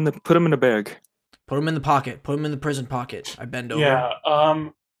right, put them in the bag. Put them in the pocket. Put them in the prison pocket. I bend over. Yeah.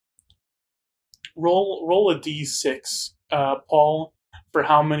 Roll a d6, Paul, for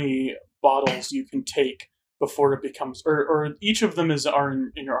how many bottles you can take before it becomes, or each of them are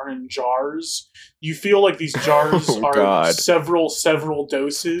in jars. You feel like these jars Oh, are God. several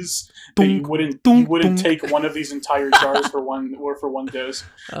doses. That you wouldn't take one of these entire jars for one dose.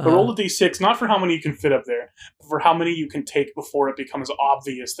 But roll a d6, not for how many you can fit up there, but for how many you can take before it becomes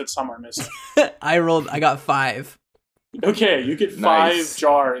obvious that some are missing. I got 5. Okay, you get 5 Nice.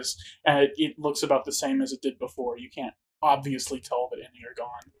 jars, and it looks about the same as it did before. You can't obviously tell that any are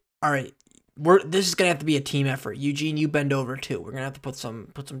gone. All right. This is gonna have to be a team effort. Eugene, you bend over too. We're gonna have to put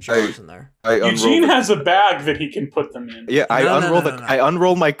some jars in there. Eugene has a bag that he can put them in. Yeah, I No, unroll no. I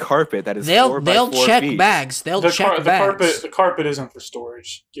unroll my carpet that is They'll 4x4 check feet. bags. They'll check bags. The carpet isn't for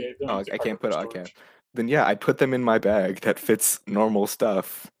storage, Gabe. They don't Oh, use the I can't carpet put for it. I can't. storage. Then yeah, I put them in my bag that fits normal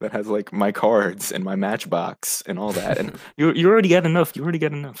stuff. That has like my cards and my matchbox and all that. And you already got enough. You already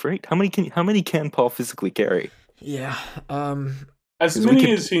got enough, right? How many can Paul physically carry? Yeah. As 'Cause we many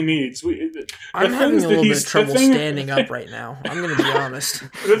could- as he needs. I'm having a little bit of trouble standing up right now. I'm gonna be honest.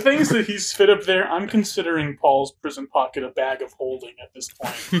 The things that he's fit up there, I'm considering Paul's prison pocket a bag of holding at this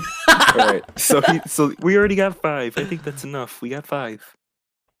point. All right. So we already got 5. I think that's enough. We got 5.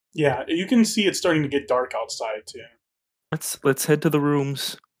 Yeah, you can see it's starting to get dark outside too. Let's head to the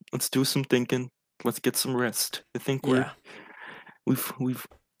rooms. Let's do some thinking. Let's get some rest. I think Yeah. we've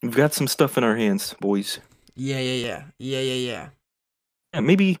got some stuff in our hands, boys. Yeah. Yeah,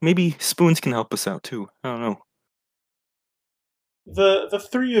 maybe Spoons can help us out too. I don't know. The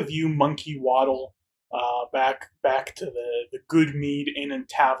three of you monkey waddle back to the Good Mead Inn and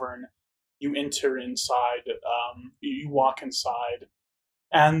Tavern. You enter inside. You walk inside,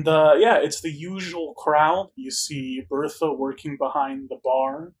 and it's the usual crowd. You see Bertha working behind the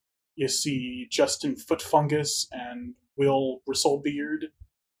bar. You see Justin Footfungus and Will Bristlebeard.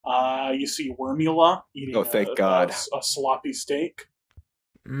 You see Wormula eating Oh, thank God. a sloppy steak.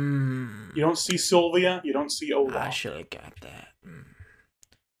 Mm. You don't see Sylvia. You don't see I Olaf. should have got that.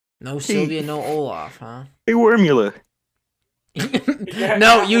 No Sylvia, no Olaf, huh? Hey, Wormula.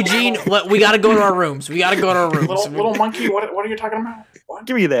 No, Eugene. We gotta go to our rooms. Little monkey, what are you talking about? What?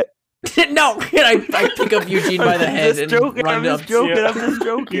 Give me that. No, I pick up Eugene by the head and run I'm up. just joking. Yeah. I'm just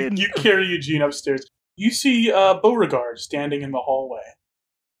joking. You carry Eugene upstairs. You see Beauregard standing in the hallway.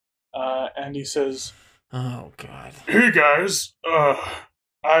 And he says, Oh God. "Hey guys,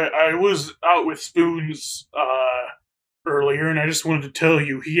 I was out with Spoons earlier, and I just wanted to tell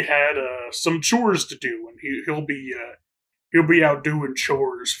you he had some chores to do, and he'll be out doing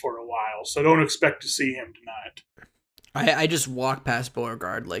chores for a while, so don't expect to see him tonight." I just walk past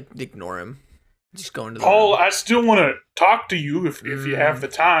Beauregard, like ignore him. Just go into the Paul, room. I still want to talk to you if you have the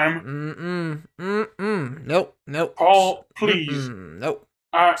time. Nope. Paul, please. Nope.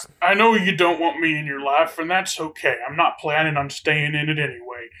 I know you don't want me in your life, and that's okay. I'm not planning on staying in it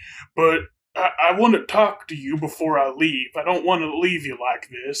anyway. But I want to talk to you before I leave. I don't want to leave you like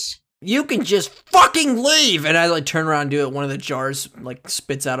this. You can just fucking leave! And I like turn around and do it. One of the jars like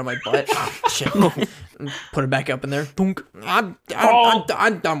spits out of my butt. Shit. Put it back up in there. Boom. I'm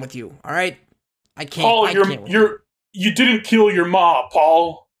done with you. All right. I can't. Paul, I can't with you didn't kill your ma,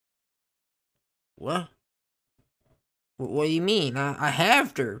 Paul. What? What do you mean? I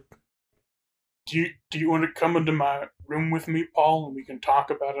have to. Do you want to come into my room with me, Paul, and we can talk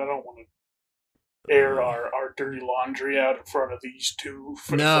about it? I don't want to air our dirty laundry out in front of these two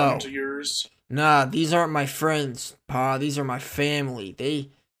friends of yours. Nah, these aren't my friends, Pa. These are my family.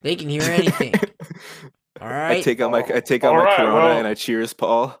 They can hear anything. All right. I take out my All right, Corona well- and I cheers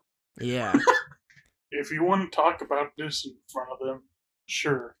Paul. Yeah. If you want to talk about this in front of them,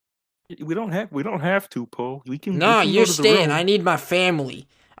 sure. We don't have to, Paul. We can. No, we can you're go to the staying. room. I need my family.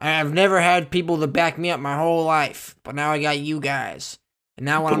 I've never had people to back me up my whole life, but now I got you guys. And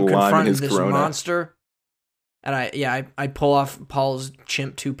now when Put I'm a lime in confronting his this Corona. monster, and I pull off Paul's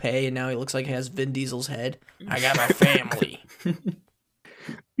chimp toupee, and now he looks like he has Vin Diesel's head. I got my family.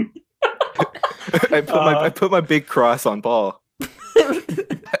 I put my big cross on Paul.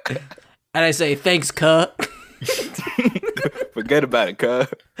 And I say, thanks, cut. Forget about it, cuh.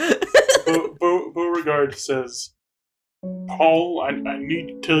 Beauregard says, "Paul, I need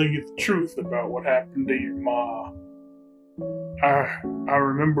to tell you the truth about what happened to your ma. I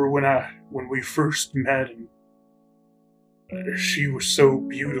remember when we first met, and she was so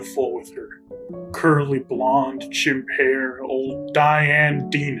beautiful with her curly blonde chimp hair. Old Diane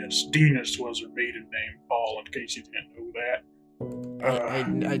Denis. Denis was her maiden name, Paul, in case you didn't know that.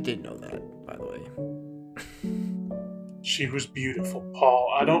 I did know that, by the way. She was beautiful,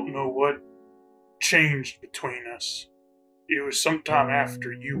 Paul. I don't know what changed between us. It was sometime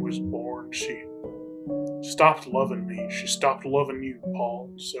after you was born. She stopped loving me. She stopped loving you,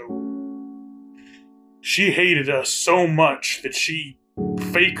 Paul. So she hated us so much that she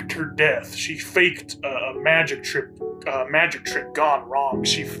faked her death. She faked a magic trick gone wrong.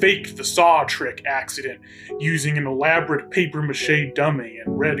 She faked the saw trick accident using an elaborate papier-mâché dummy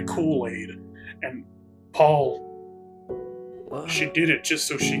and red Kool-Aid. And Paul, she did it just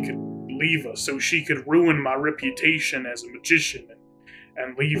so she could leave us, so she could ruin my reputation as a magician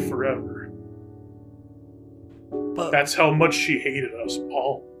and leave forever. But That's how much she hated us,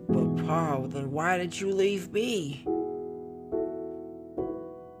 Paul. But Paul, then why did you leave me?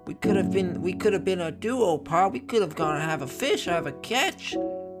 We could have been a duo, Paul. We could have gone and have a fish, have a catch.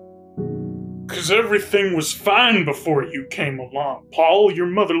 'Cause everything was fine before you came along. Paul, your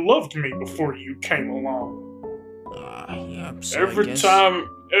mother loved me before you came along. Yeah, so I Every guess-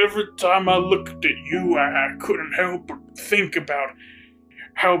 time I looked at you, I couldn't help but think about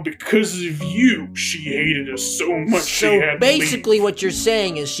how because of you, she hated us so much she So had basically to leave. what you're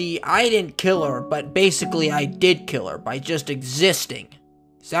saying is I didn't kill her, but basically I did kill her by just existing.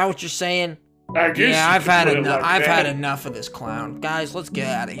 Is that what you're saying? I guess Yeah, you I've could had put it enough. like I've that. had enough of this clown. Guys, let's get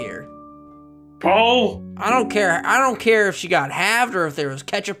out of here. Paul, I don't care if she got halved or if there was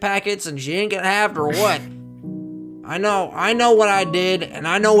ketchup packets and she didn't get halved or what. I know what I did and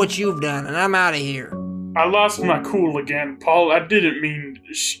I know what you've done and I'm out of here. I lost my cool again, Paul. I didn't mean...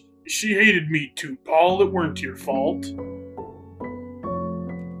 She hated me too, Paul. It weren't your fault.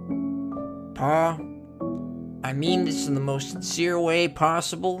 Pa, I mean this in the most sincere way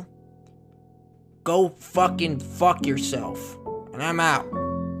possible. Go fucking fuck yourself. And I'm out.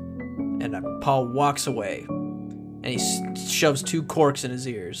 And Paul walks away. And he shoves 2 corks in his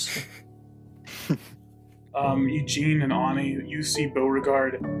ears. Eugene and Ani, you see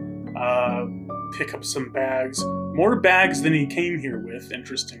Beauregard pick up some bags. More bags than he came here with,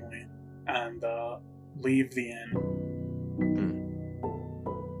 interestingly. And leave the inn.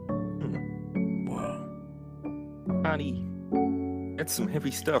 Whoa. Honey, that's some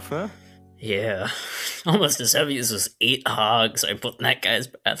heavy stuff, huh? Yeah, almost as heavy as those 8 hogs I put in that guy's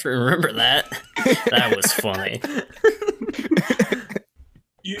bathroom. Remember that? That was funny.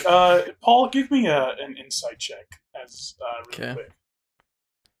 Paul, give me an insight check as really Okay. quick.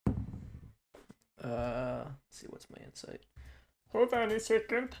 Let's see, what's my insight? Hold on a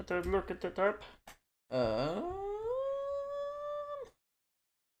second, to look at it up.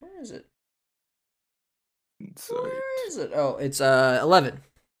 Where is it? Insight. Where is it? Oh, it's 11.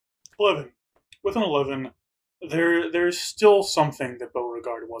 11. With an 11, there's still something that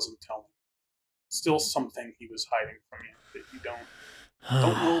Beauregard wasn't telling. Still something he was hiding from you that you don't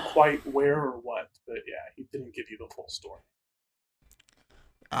know quite where or what, but yeah, he didn't give you the full story.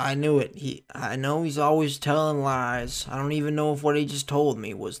 I knew it. I know he's always telling lies. I don't even know if what he just told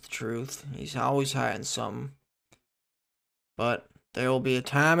me was the truth. He's always hiding something. But there will be a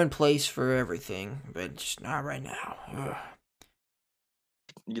time and place for everything, but just not right now. Ugh.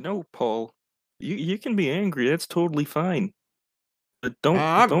 You know, Paul, you can be angry. That's totally fine. But don't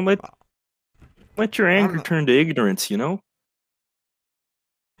let your anger I'm- turn to ignorance. You know.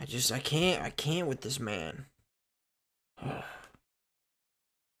 I can't with this man. Ugh.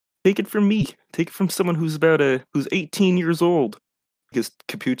 Take it from me. Take it from someone who's who's 18 years old, because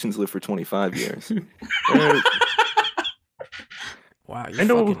Capuchins live for 25 years. Wow, I you're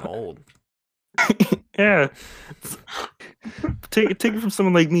know- fucking old. Yeah. Take it from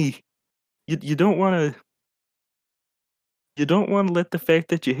someone like me. You don't want to let the fact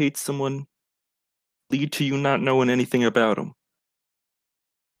that you hate someone lead to you not knowing anything about them.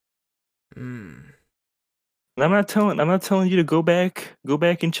 Hmm. And I'm not telling you to go back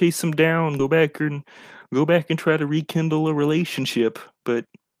and chase them down, go back and try to rekindle a relationship, but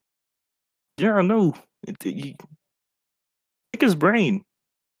yeah, no. Pick his brain.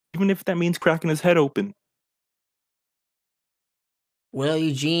 Even if that means cracking his head open. Well,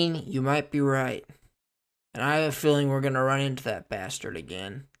 Eugene, you might be right. And I have a feeling we're gonna run into that bastard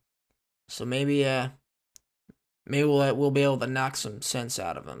again. So maybe we'll be able to knock some sense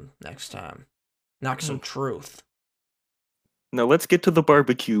out of him next time. Knock some truth. Now let's get to the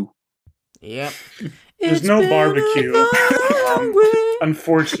barbecue. Yep. There's no barbecue,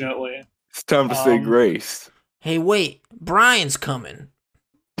 unfortunately. It's time to say Um, grace. Hey, wait, Brian's coming.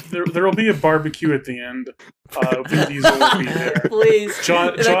 There'll be a barbecue at the end. Vin Diesel will be there. Please.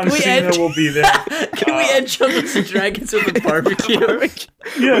 John Can we Cena end- will be there. Can we end Jungles and Dragons with a barbecue?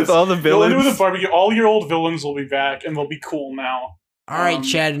 Yes, With all the they'll end villains. with a barbecue. All your old villains will be back, and they'll be cool now. All right,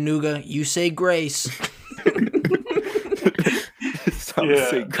 Chattanooga, you say grace. It's time to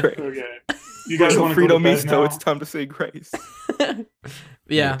say grace. Okay. You guys want to go Fredo to bed Misto, now? it's time to say grace.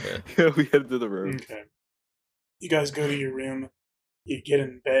 Yeah. We head to the room. Okay. You guys go to your room. You get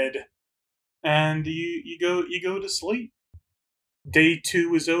in bed, and you go to sleep. Day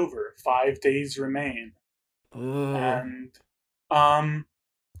 2 is over. 5 days remain. And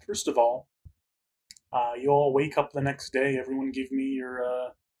first of all, you all wake up the next day. Everyone, give me your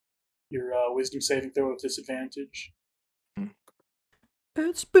wisdom saving throw with disadvantage.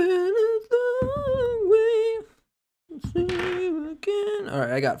 It's been a long way. See you again. All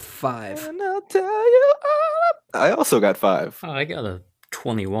right, I got 5. And I'll tell you all. I also got 5. Oh, I got a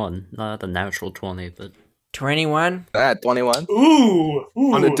 21. Not a natural 20, but 21. 21. Ooh.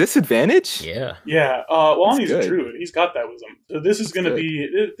 On a disadvantage? yeah. Yeah. Well, That's Ani's a good. druid. He's got that wisdom. So this is going to good.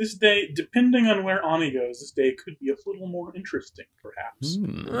 be this day. Depending on where Ani goes, this day could be a little more interesting, perhaps.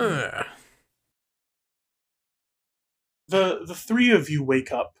 Ugh. The three of you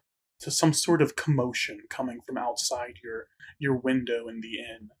wake up to some sort of commotion coming from outside your window in the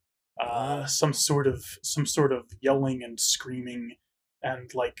inn. Some sort of yelling and screaming and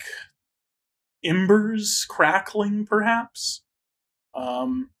like embers crackling, perhaps.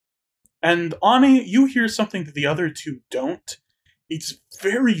 And Ani, you hear something that the other two don't. It's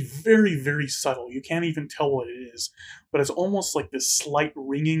very, very, very subtle. You can't even tell what it is, but it's almost like this slight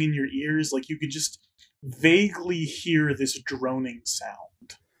ringing in your ears, like you could just vaguely hear this droning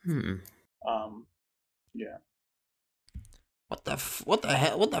sound. Yeah. What the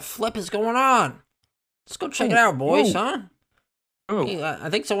hell? What the flip is going on? Let's go check it out, boys, huh? Oh. Yeah, I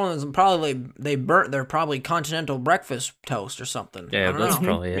think someone's probably they burnt their probably continental breakfast toast or something. I Yeah, don't that's know.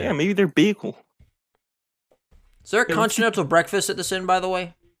 probably it. Yeah, maybe they're bagel. Is there a continental breakfast at this inn, by the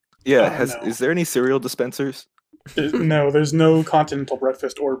way? Yeah, no. is there any cereal dispensers? No, there's no continental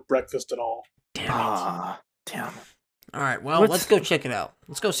breakfast or breakfast at all. Damn. All right, well, What's- let's go check it out.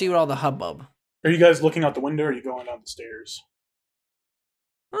 Let's go see what all the hubbub. Are you guys looking out the window or are you going down the stairs?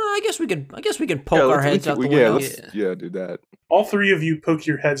 I guess we could poke our heads out the window. Yeah, do that. All three of you poke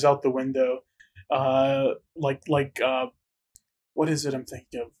your heads out the window. What is it I'm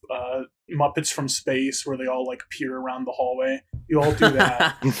thinking of? Muppets from Space, where they all like peer around the hallway. You all do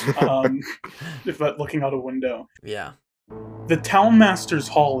that. But looking out a window. Yeah. The Townmaster's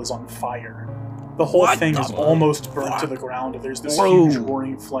Hall is on fire. The whole What thing the is almost burnt to the ground. There's this huge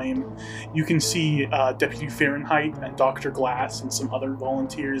roaring flame. You can see Deputy Fahrenheit and Dr. Glass and some other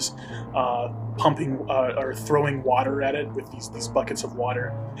volunteers pumping or throwing water at it with these buckets of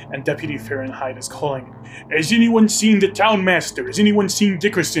water. And Deputy Fahrenheit is calling, "Has anyone seen the Townmaster? Has anyone seen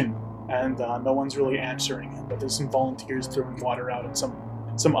Dickerson?" And no one's really answering him, but there's some volunteers throwing water out and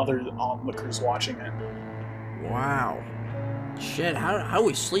some other onlookers watching it. Wow. Shit, how do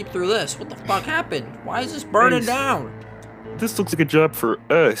we sleep through this? What the fuck happened? Why is this burning down? This looks like a job for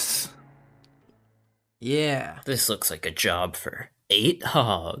us. Yeah. This looks like a job for 8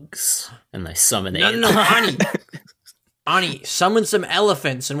 hogs. And I summon No, 8. no, Ani. Ani, summon some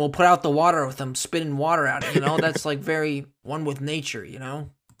elephants and we'll put out the water with them spitting water out. You know, that's like very one with nature, you know?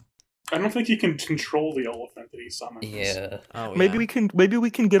 I don't think he can control the elephant that he summons. Yeah. Oh, Maybe we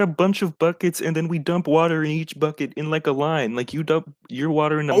can get a bunch of buckets and then we dump water in each bucket in like a line. Like you dump your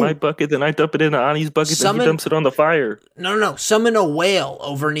water into my bucket, then I dump it into Ani's bucket, then he dumps it on the fire. No. Summon a whale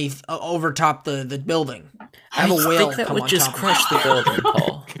over top the building. Have a whale think that come would on just top. crush the building,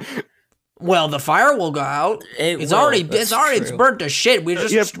 Paul. Well, the fire will go out. It's already burnt to shit.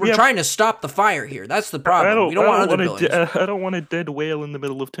 We're trying to stop the fire here. That's the problem. We don't want other buildings. I don't want a dead whale in the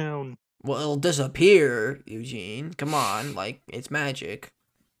middle of town. Well, it'll disappear, Eugene. Come on, like it's magic.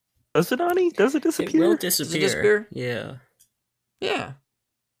 Does it, Ani? Does it It disappear? will Does disappear. it disappear? Yeah. Yeah.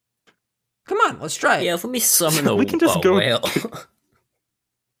 Come on, let's try it. Yeah, let me summon We can just a go- whale.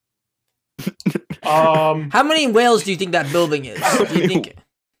 How many whales do you think that building is? Do you think?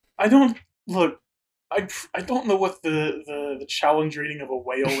 I don't look. I don't know what the challenge rating of a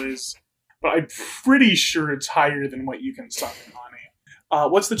whale is, but I'm pretty sure it's higher than what you can summon, Ani.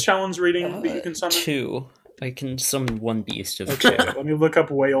 What's the challenge rating that you can summon? 2. I can summon 1 beast of Okay, 2. let me look up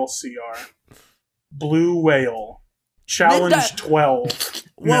whale CR. Blue whale. Challenge 12.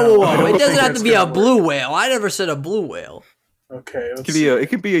 Whoa! It doesn't have to be a blue whale. I never said a blue whale. Okay, let's It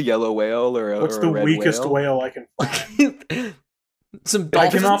could be a yellow whale or a what's or the a red weakest whale. whale I can find? Some I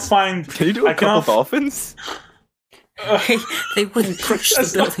dolphins. cannot find. Can you do a I couple cannot. dolphins? They wouldn't crush the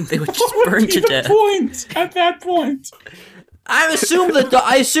That's not- building, they would What just would burn be to the death. point at that point? I assume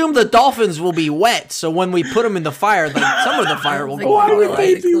the dolphins will be wet, so when we put them in the fire, like some of the fire will go Why out. would I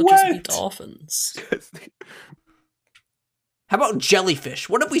they think be they'll just be wet? dolphins. How about jellyfish?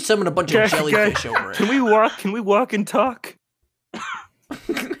 What if we summon a bunch of jellyfish over it? Can we walk? Can we walk and talk?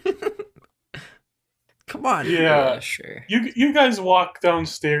 Come on. Yeah. Sure. You guys walk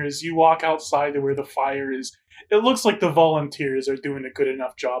downstairs. You walk outside to where the fire is. It looks like the volunteers are doing a good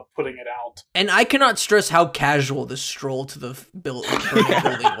enough job putting it out. And I cannot stress how casual this stroll to the burning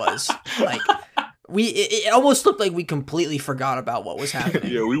building was. Like, it almost looked like we completely forgot about what was happening.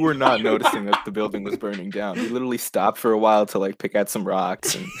 Yeah, we were not noticing that the building was burning down. We literally stopped for a while to like pick out some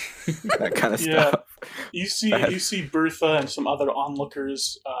rocks and that kind of Yeah. stuff. You see Bertha and some other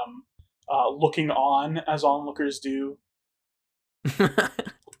onlookers looking on as onlookers do.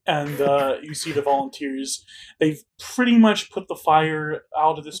 And you see the volunteers. They've pretty much put the fire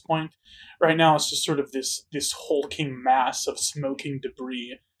out at this point. Right now, it's just sort of this hulking mass of smoking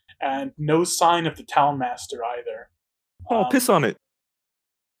debris, and no sign of the townmaster either. Oh, piss on it.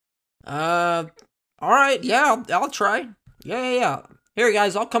 All right, yeah, I'll try. Yeah. Here,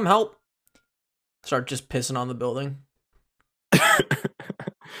 guys, I'll come help. Start just pissing on the building.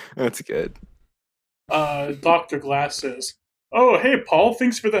 That's good. Dr. Glass says, "Oh, hey, Paul,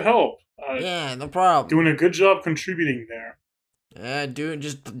 thanks for the help. Yeah, no problem. Doing a good job contributing there." Yeah,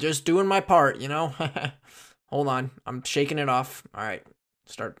 just doing my part, you know. Hold on, I'm shaking it off. All right,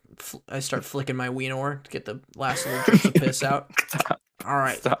 I start flicking my wiener to get the last little drips of piss out. All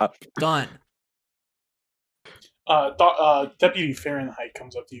right, Stop. done. Deputy Fahrenheit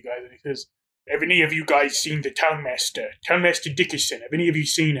comes up to you guys and he says, "Have any of you guys seen the Townmaster Dickinson? Have any of you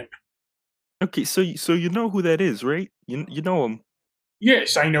seen him?" Okay, so you know who that is, right? You know him.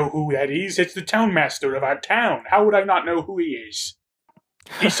 "Yes, I know who that is. It's the Townmaster of our town. How would I not know who he is?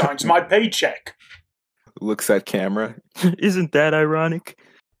 He signs my paycheck." Looks at camera. Isn't that ironic?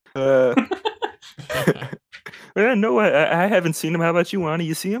 No, I haven't seen him. How about you, Ani?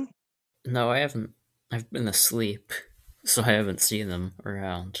 You see him? No, I haven't. I've been asleep, so I haven't seen them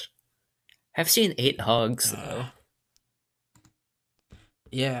around. I've seen 8 hogs, though.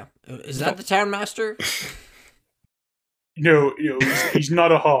 Yeah, is that the townmaster? No, he's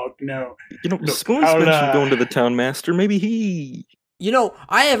not a hog, no. You know, Look, Spoons I'll, mentioned going to the town master. Maybe he. You know,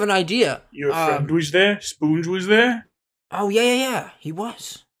 I have an idea. Your friend was there? Spoons was there? Oh yeah, he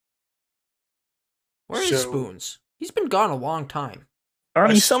was. Where is So- Spoons? He's been gone a long time.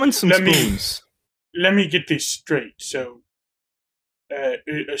 Arnie, summon some let me- spoons. Let me get this straight. So,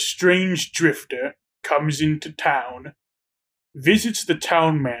 a strange drifter comes into town, visits the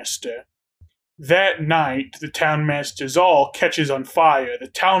townmaster. That night, the townmaster's all catches on fire. The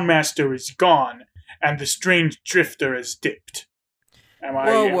townmaster is gone, and the strange drifter has dipped. Am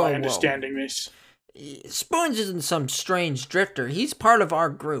I understanding this? Spoons isn't some strange drifter. He's part of our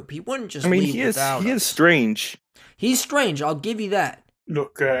group. He wouldn't just I mean, leave he is without us. strange. He's strange, I'll give you that.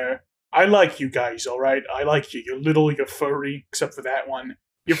 Look, I like you guys, alright? I like you. You're little, you're furry, except for that one.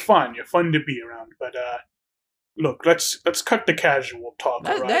 You're fun. You're fun to be around. But, look, let's cut the casual talk,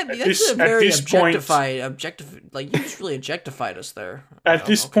 alright? That's a very objectified, like, you just really objectified us there. At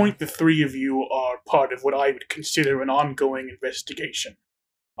this point, the three of you are part of what I would consider an ongoing investigation.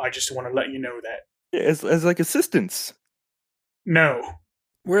 I just want to let you know that. Yeah, as like assistants. No.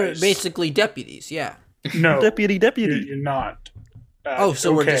 We're Yes. basically deputies, yeah. No. Deputy. You're not.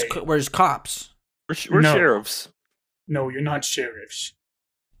 So okay. we're just cops. We're No. sheriffs. No, you're not sheriffs.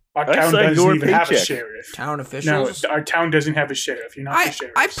 Our I town signed doesn't your even have a paycheck. sheriff. Town No, officials. our town doesn't have a sheriff. You're not the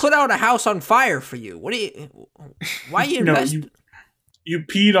sheriff. I put out a house on fire for you. What do you? Why you No, invest? you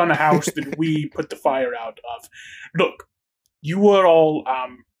peed on a house that we put the fire out of. Look, you are all.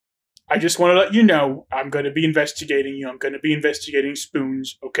 I just want to let you know I'm going to be investigating you. I'm going to be investigating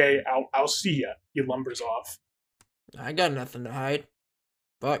Spoons. Okay, I'll see ya. He lumbers off. I got nothing to hide.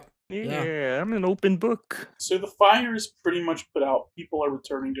 Fuck. Yeah, I'm an open book. So the fire is pretty much put out. People are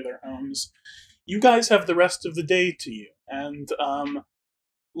returning to their homes. You guys have the rest of the day to you, and I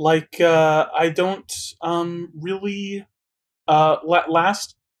don't really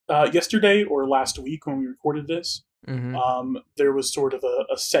yesterday or last week when we recorded this. Mm-hmm. There was sort of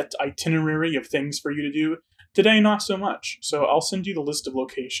a set itinerary of things for you to do. Today, not so much. So I'll send you the list of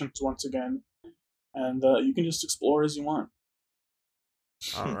locations once again, and you can just explore as you want.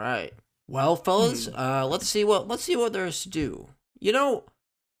 All right. Well, fellas, let's see what there is to do. You know,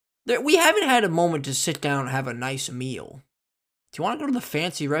 we haven't had a moment to sit down and have a nice meal. Do you want to go to the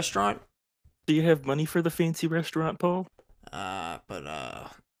fancy restaurant? Do you have money for the fancy restaurant, Paul?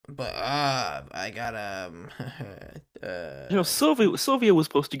 But I got You know, Sylvia was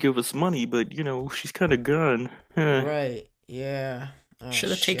supposed to give us money, but you know, she's kind of gone. right, yeah. Oh, Should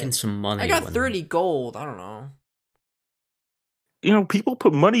have taken shit. some money. I got when- 30 gold. I don't know. You know, people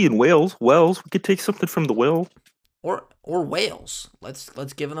put money in wells. We could take something from the well. Or whales. Let's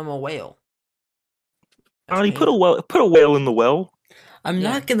give them a whale. That's Ani, me. put a whale in the well. I'm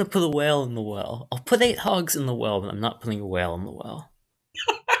Yeah. not gonna put a whale in the well. I'll put 8 hogs in the well, but I'm not putting a whale in the well.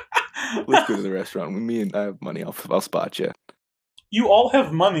 Let's go to the restaurant. Me and I have money. I'll spot you. You all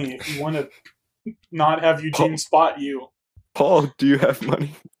have money if you want to not have Eugene spot you. Paul, do you have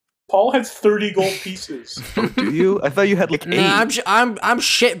money? Paul has 30 gold pieces. Oh, do you? I thought you had like 8. Nah, I'm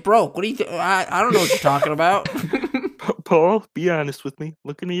shit broke. What do you? I don't know what you're talking about. Paul, be honest with me.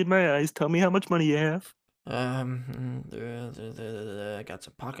 Look at me in my eyes. Tell me how much money you have. I got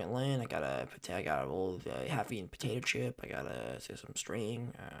some pocket lint. I got a old half-eaten potato chip. I got some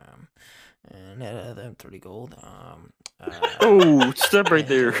string. And 30 gold. Oh, stop right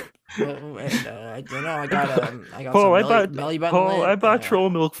there. I got Paul, some belly button Paul, lint. I bought troll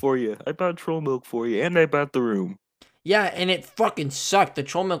milk for you. And I bought the room. Yeah, and it fucking sucked. The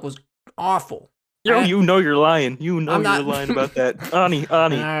troll milk was awful. You know you're lying. I'm not- You're lying about that. Ani,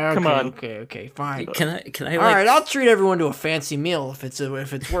 come on. Okay, fine. Can I All like right, I'll treat everyone to a fancy meal if it's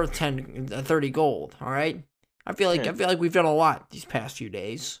worth 30 gold. All right, I feel like we've done a lot these past few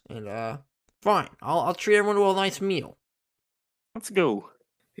days, and fine. I'll treat everyone to a nice meal. Let's go.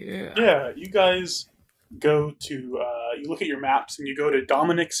 Yeah. Yeah, you guys go to, you look at your maps and you go to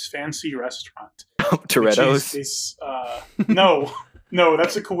Dominic's Fancy Restaurant. which Toretto's. No,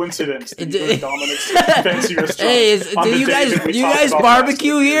 that's a coincidence. that you go to Dominic's Fancy Restaurant. Hey, on do the you day guys that we do you talked guys about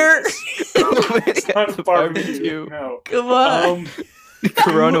barbecue last here? week. It's not a barbecue. Barbecue. No. Come on.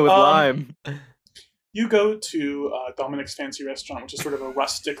 Corona with lime. You go to Dominic's Fancy Restaurant, which is sort of a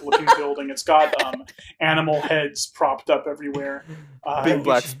rustic-looking building. It's got animal heads propped up everywhere. Big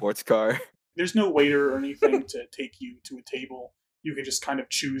black sports car. There's no waiter or anything to take you to a table. You can just kind of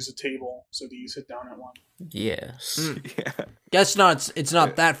choose a table so that you sit down at one. Yes. Yeah. Guess not. It's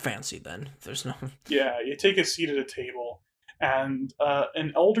not that fancy then. There's no. Yeah, you take a seat at a table, and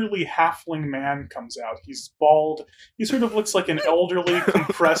an elderly halfling man comes out. He's bald. He sort of looks like an elderly,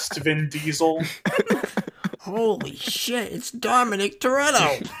 compressed Vin Diesel. Holy shit! It's Dominic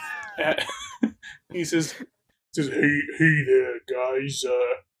Toretto. He says, hey there, guys.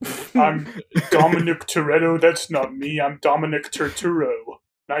 I'm Dominic Toretto. That's not me. I'm Dominic Turturro.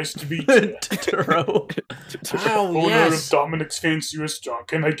 Nice to meet you. Turturro. Oh Owner yes. of Dominic's Fancy Restaurant.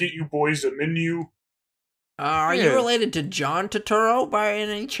 Can I get you boys a menu? Are you Yeah. related to John Turturro by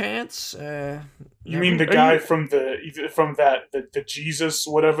any chance? You mean the guy from the Jesus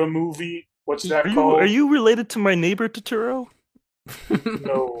whatever movie? What's that called? Are you related to my neighbor Totoro?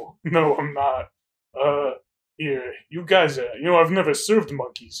 No, I'm not. Here, you guys. I've never served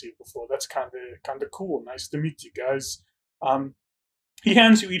monkeys here before. That's kind of cool. Nice to meet you guys. He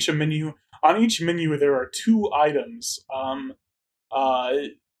hands you each a menu. On each menu, there are 2 items.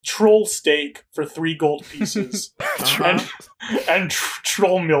 Troll steak for 3 gold pieces, and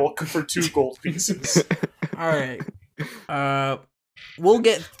troll milk for 2 gold pieces. All right. We'll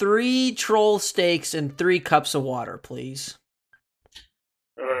get 3 troll steaks and 3 cups of water, please.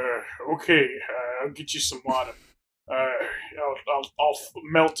 Okay, I'll get you some water. I'll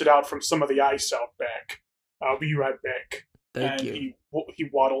melt it out from some of the ice out back. I'll be right back. Thank and you. He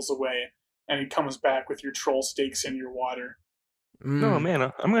waddles away, and he comes back with your troll steaks and your water. No,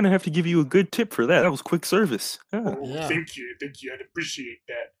 man, I'm gonna have to give you a good tip for that. That was quick service. Yeah. Oh, Yeah. thank you. I'd appreciate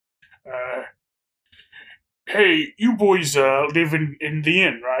that. Hey, you boys live in the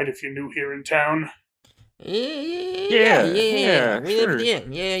inn, right? If you're new here in town. Yeah. We sure. lived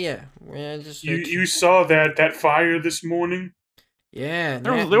in. Yeah. You saw that fire this morning? Yeah.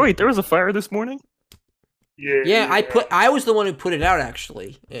 There was a fire this morning? Yeah. Yeah, I was the one who put it out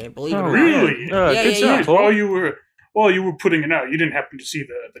actually. Yeah, believe it or not. Really? Yeah, Good yeah, job, Paul. While you were putting it out, you didn't happen to see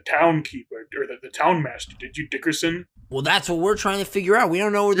the town keeper or the town master, did you, Dickerson? Well, that's what we're trying to figure out. We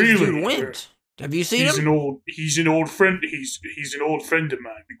don't know where this Really? dude went. Have you seen He's him? an old friend. He's an old friend of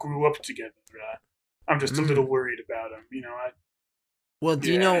mine. We grew up together. I'm just a little worried about him. Well,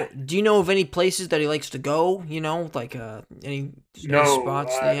 do Yeah. you know of any places that he likes to go? Like any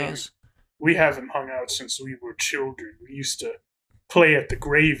spots that he has? We haven't hung out since we were children. We used to play at the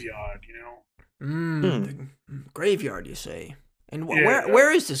graveyard. The graveyard, you say? And Yeah,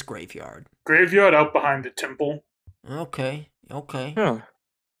 where is this graveyard? Graveyard out behind the temple. Okay. Huh.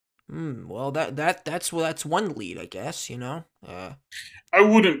 Well, that's one lead, I guess. I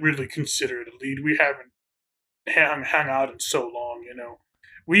wouldn't really consider it a lead. We haven't hung out in so long.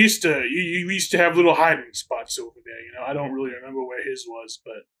 we used to we used to have little hiding spots over there. You know, I don't really remember where his was,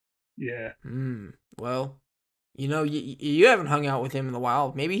 but yeah. Well, you know, you haven't hung out with him in a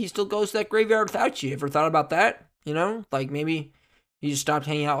while. Maybe he still goes to that graveyard without you. Ever thought about that? You know, like maybe he just stopped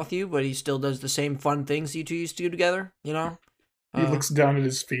hanging out with you, but he still does the same fun things you two used to do together. You know. He looks down at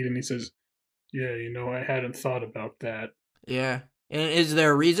his feet and he says, "Yeah, you know, I hadn't thought about that." Yeah. And is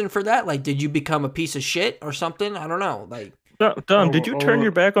there a reason for that? Like, did you become a piece of shit or something? I don't know. Like, Dom, did you turn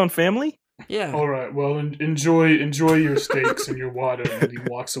your back on family? yeah. All right. Well, enjoy your steaks and your water, and he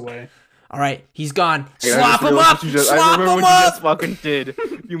walks away. All right, he's gone. Hey, Slop him up! I Slop remember him what you just up! fucking did,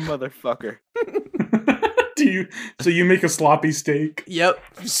 you motherfucker. So you make a sloppy steak? Yep.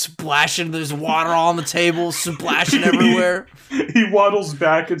 Splashing, there's water all on the table, splashing everywhere. He waddles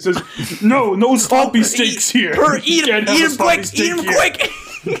back and says, No sloppy steaks here. Eat him quick! Eat him quick!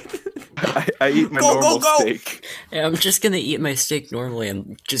 I eat my normal steak. Yeah, I'm just gonna eat my steak normally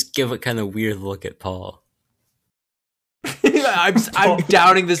and just give a kind of weird look at Paul. I'm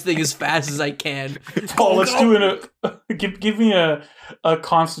downing this thing as fast as I can. Paul, let's do give me a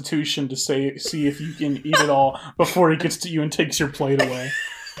constitution to see if you can eat it all before he gets to you and takes your plate away.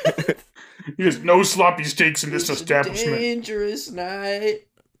 He goes, "No sloppy steaks in this establishment." Dangerous night.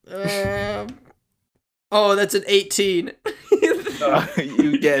 Oh, that's an 18.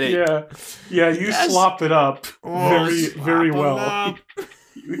 You get it. Yeah, you slop it up very slop 'em well. up.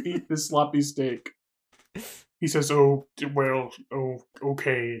 You eat the sloppy steak. He says, "Oh, well,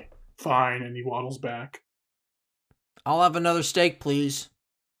 okay, fine," and he waddles back. I'll have another steak, please.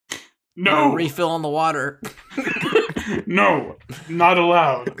 No! Refill on the water. No, not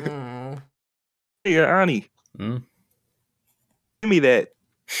allowed. Hey, Ani. Give me that.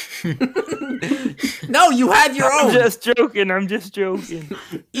 No, you have your own. I'm just joking.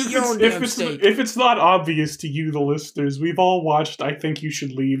 Eat your own damn steak. If it's not obvious to you, the listeners, we've all watched I Think You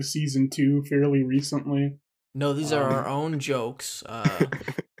Should Leave season 2 fairly recently. No, these are our own jokes.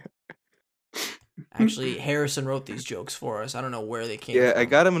 Actually, Harrison wrote these jokes for us. I don't know where they came from. Yeah, I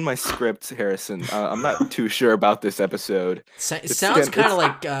got them in my script, Harrison. I'm not too sure about this episode. It sounds kind of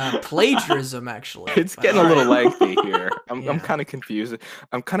like plagiarism, actually. It's getting a little lengthy here. I'm kind of confused.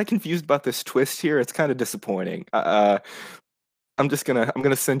 I'm kind of confused about this twist here. It's kind of disappointing. I'm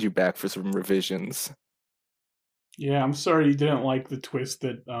gonna send you back for some revisions. Yeah, I'm sorry you didn't like the twist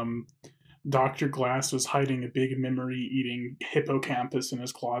that Dr. Glass was hiding a big memory-eating hippocampus in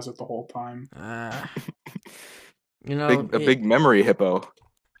his closet the whole time. You know, a big memory hippo.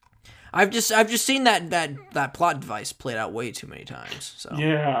 I've just seen that plot device played out way too many times. So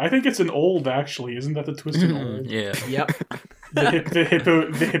yeah, I think it's an old actually. Isn't that the twist in old? Yeah. Yep.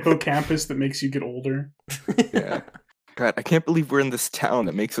 the hippocampus that makes you get older. Yeah. God, I can't believe we're in this town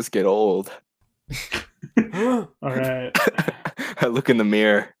that makes us get old. All right. I look in the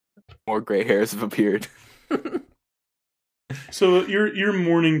mirror. More gray hairs have appeared. So your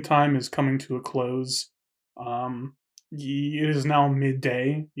morning time is coming to a close. It is now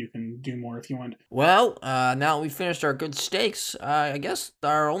midday. You can do more if you want. Well, now we finished our good steaks. I guess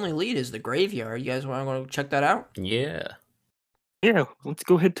our only lead is the graveyard. You guys want to go check that out? Yeah. Yeah, let's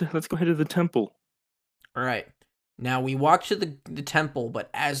go head to the temple. All right. Now we walk to the temple,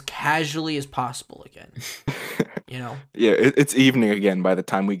 but as casually as possible again. You know. Yeah, it's evening again by the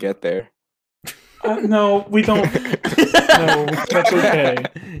time we get there. No, we don't. No, that's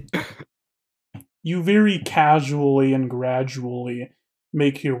okay. You very casually and gradually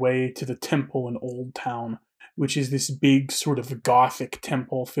make your way to the temple in Old Town, which is this big sort of Gothic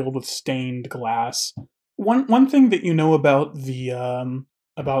temple filled with stained glass. One thing that you know about the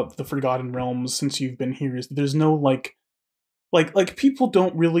Forgotten Realms since you've been here is that there's no like people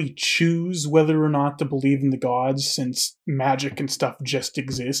don't really choose whether or not to believe in the gods, since magic and stuff just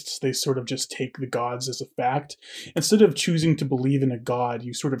exists. They sort of just take the gods as a fact. Instead of choosing to believe in a god,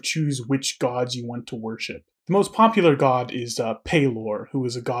 you sort of choose which gods you want to worship. The most popular god is Pelor, who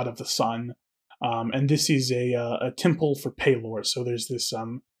is a god of the sun, and this is a temple for Pelor. So there's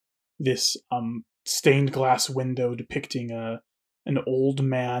this stained glass window depicting an old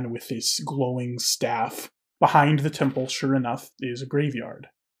man with this glowing staff. Behind the temple, sure enough, is a graveyard.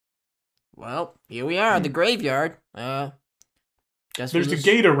 Well, here we are, the graveyard. Guess There's a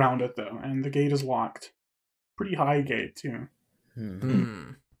gate around it, though, and the gate is locked. Pretty high gate, too.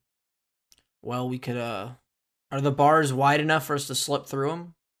 Well, we could, are the bars wide enough for us to slip through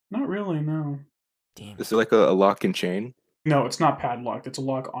them? Not really, no. Damn. Is it like a lock and chain? No, it's not padlocked. It's a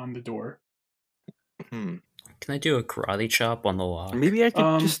lock on the door. Can I do a karate chop on the lock? Maybe I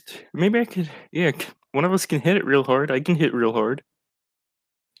could, yeah, one of us can hit it real hard. I can hit real hard.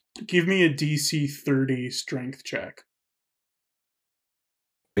 Give me a DC 30 strength check.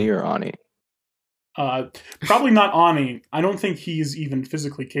 Me or Ani? Probably not Ani. I don't think he's even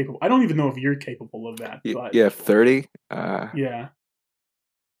physically capable. I don't even know if you're capable of that. But Yeah, 30. yeah,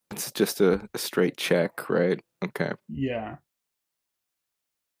 It's just a straight check, right? Okay. yeah.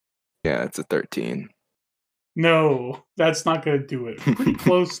 Yeah, it's a 13. No, that's not gonna do it. Pretty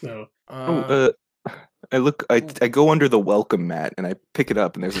close though. I go under the welcome mat and I pick it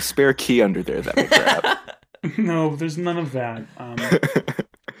up, and there's a spare key under there that I grab. No, there's none of that.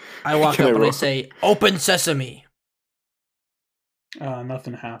 I walk Can I up and I roll? say, "Open sesame."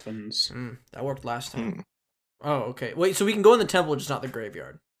 Nothing happens. That worked last time. Oh, okay. Wait, so we can go in the temple, just not the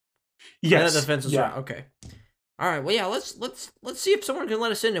graveyard. Yes. The fence is yeah. around. Okay. All right. Well, yeah. Let's see if someone can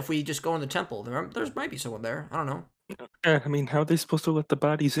let us in if we just go in the temple. There might be someone there. I don't know. I mean, how are they supposed to let the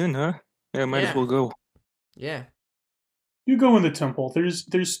bodies in, huh? Yeah, might Yeah. as well go. Yeah. You go in the temple.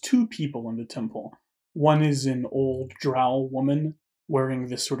 There's two people in the temple. One is an old drow woman wearing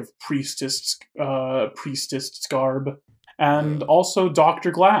this sort of priestess garb, and also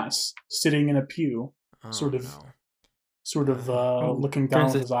Dr. Glass sitting in a pew, Oh, sort of no. looking down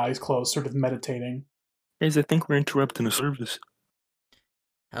guys, with his eyes closed, sort of meditating. Guys, I think we're interrupting a service.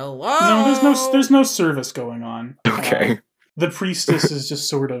 Hello. No, there's no service going on. Okay. The priestess is just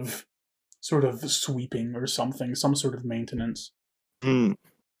sort of sweeping or something, some sort of maintenance. Hmm.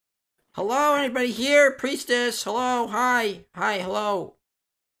 Hello, anybody here? Priestess. Hello. Hi. Hello.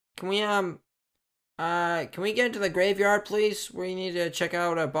 Can we get into the graveyard, please? We need to check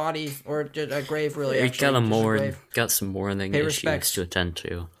out a body or a grave, really. We Actually, just a grave. got some mourning Pay issues respects. to attend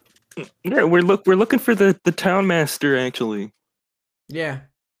to. Yeah, we're looking for the town master, actually. Yeah.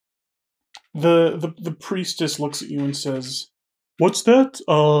 The priestess looks at you and says, "What's that?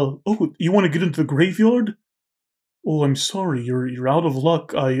 Oh, you want to get into the graveyard? Oh, I'm sorry, you're out of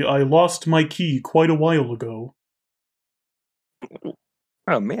luck. I lost my key quite a while ago."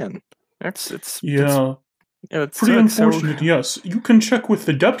 Oh man, that's Yeah, that pretty sucks. unfortunate. Yes, you can check with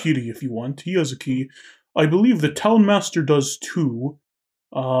the deputy if you want. He has a key. I believe the town master does too.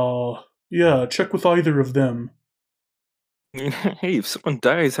 Yeah, check with either of them. Hey, if someone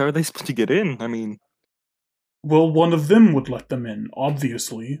dies, how are they supposed to get in? I mean, Well, one of them would let them in,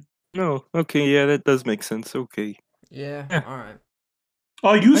 obviously. no. Okay, yeah, that does make sense. Okay. Yeah. Yeah. All right.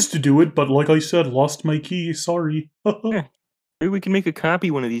 I used to do it, but like I said, lost my key. Sorry. Yeah. Maybe we can make a copy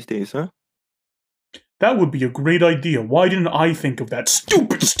one of these days, huh? That would be a great idea. Why didn't I think of that?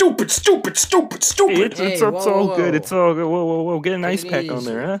 Stupid, stupid, stupid, stupid, Hey, stupid! it's Hey, all whoa, good. whoa. It's all good. Whoa. Get an Take ice it pack on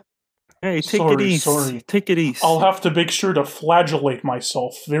there, easy. huh? Hey, take it Sorry, easy. sorry. Take it easy. I'll have to make sure to flagellate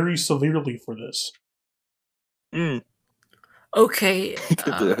myself very severely for this. Mm. Okay, It's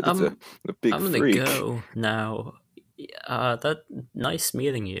a big I'm gonna freak. go now. Nice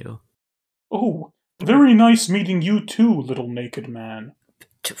meeting you. Oh, very nice meeting you too, little naked man.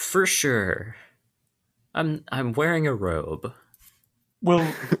 For sure. I'm wearing a robe.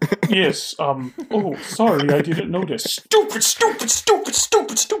 Well, yes, oh, sorry, I didn't notice. Stupid, stupid, stupid,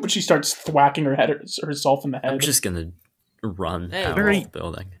 stupid, stupid! She starts thwacking herself in the head. I'm just gonna run Hey, out very- of the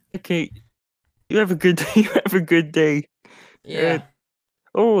building. Okay. You have a good day. You have a good day. Yeah.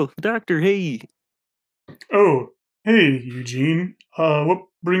 Oh, doctor, hey. Oh, hey, Eugene. What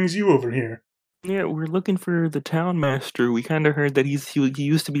brings you over here? Yeah, we're looking for the town master. We kind of heard that he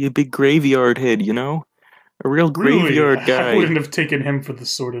used to be a big graveyard head, you know? A real graveyard I guy. wouldn't have taken him for the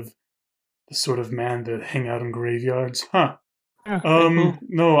sort of man to hang out in graveyards, huh? Yeah,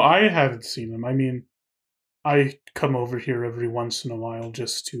 No, I haven't seen him. I mean, I come over here every once in a while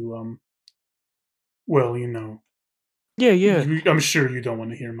just to, well, you know. yeah. I'm sure you don't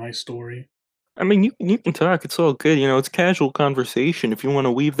want to hear my story. I mean, you can talk. It's all good. You know, it's casual conversation. If you want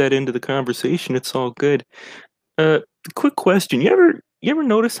to weave that into the conversation, it's all good. Quick question. You ever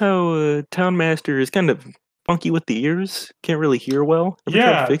notice how town master is kind of funky with the ears? Can't really hear well? Ever try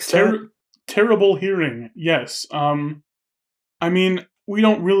to Yeah, fix that? terrible hearing. Yes. I mean, we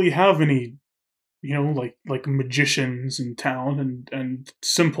don't really have any, you know, like magicians in town, and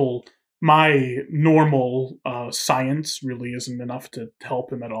simple. My normal science really isn't enough to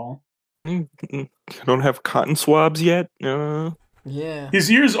help him at all. I don't have cotton swabs yet. Yeah. His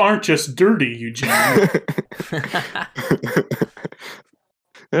ears aren't just dirty, Eugene.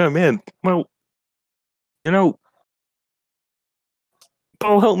 Oh man. Well, you know,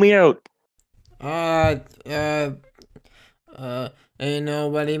 Paul, help me out. Ain't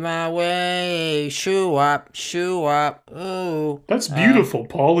nobody my way. Shoo up, ooh. That's beautiful,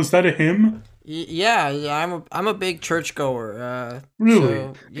 Paul. Is that a hymn? Yeah. I'm a big churchgoer. Really?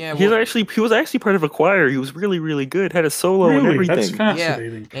 So, yeah. He was actually part of a choir. He was really, really good. Had a solo and Really? everything. That's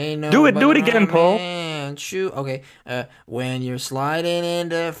fascinating. Ain't Do it nobody again, my Paul. man. want you. Okay. When you're sliding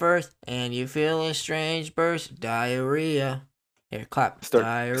into first and you feel a strange burst, diarrhea. Here, clap.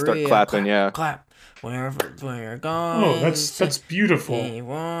 Diarrhea. Start clapping, clap, yeah. Clap. When you're going. Oh, that's beautiful. he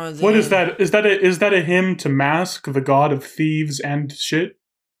was What is in- that? Is that a hymn to Mask, the god of thieves and shit?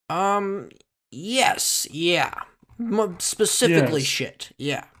 Yes. Yeah. Specifically Yes. shit.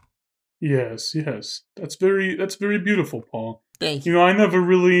 Yeah. Yes. That's very beautiful, Paul. Thank You you. know, I never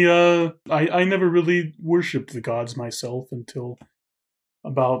really I never really worshipped the gods myself until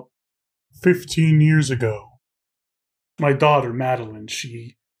about 15 years ago. My daughter Madeline,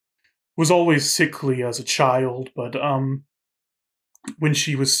 she was always sickly as a child, but when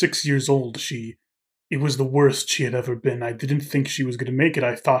she was 6 years old, it was the worst she had ever been. I didn't think she was going to make it.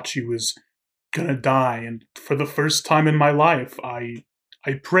 I thought she was going to die, and for the first time in my life, I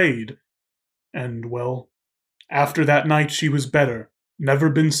prayed. And well, after that night, she was better. Never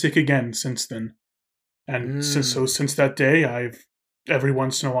been sick again since then. And since that day, every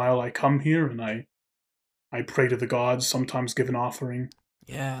once in a while I come here and I pray to the gods, sometimes give an offering.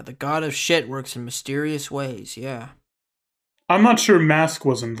 Yeah, the god of shit works in mysterious ways. Yeah. I'm not sure Mask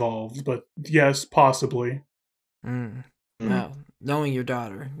was involved, but yes, possibly. Well, knowing your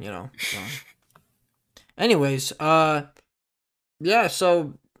daughter, you know. So. Anyways, yeah.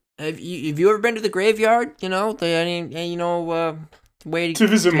 So, have you ever been to the graveyard? You know, way To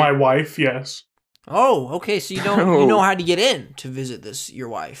visit my wife, yes. Oh, okay. So you know how to get in to visit this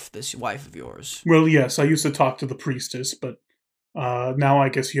wife of yours. Well, yes, I used to talk to the priestess, but now I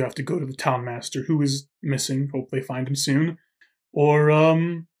guess you have to go to the town master, who is missing. Hope they find him soon. Or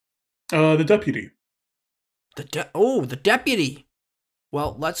the deputy. The deputy.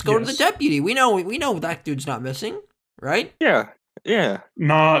 Well, let's go to the Yes. deputy. We know that dude's not missing, right? Yeah.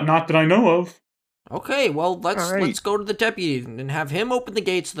 Not that I know of. Okay, well let's All right. let's go to the deputy and have him open the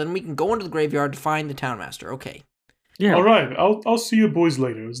gates, so then we can go into the graveyard to find the townmaster. Okay. Yeah. All right, I'll see you boys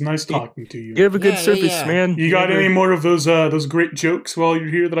later. It was nice talking to you. You have a good Yeah, service, yeah. man. You got any more of those great jokes while you're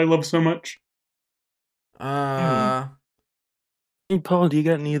here that I love so much? Hey, Paul, do you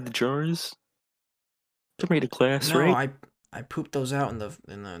got any of the jars? Took me to class, No, right? I pooped those out in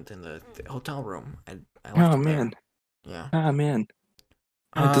the hotel room. I left Oh them there. man. Yeah. Ah man.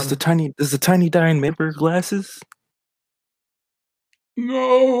 Does the Um, tiny die in member glasses?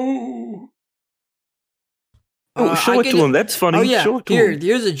 No. Oh, show I it can to ju- him. That's funny. Oh yeah. Show it to him.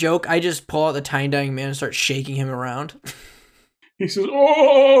 Here's a joke. I just pull out the tiny dying man and start shaking him around. He says,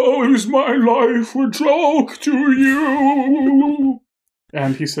 "Oh, is my life a joke to you?"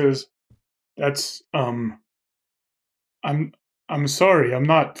 And he says, "That's I'm sorry. I'm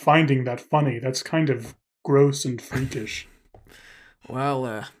not finding that funny. That's kind of gross and freakish."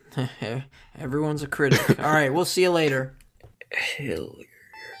 Well, everyone's a critic. All right, we'll see you later. Hell.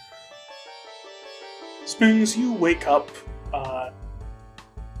 Spoons, you wake up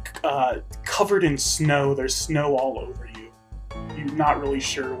covered in snow. There's snow all over you. You're not really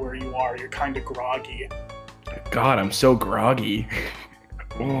sure where you are. You're kind of groggy. God, I'm so groggy.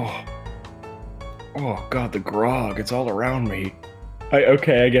 Oh God, the grog. It's all around me.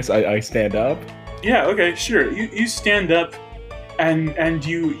 I guess I stand up. Yeah, okay, sure. You stand up and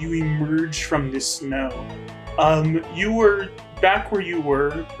you emerge from this snow. You were back where you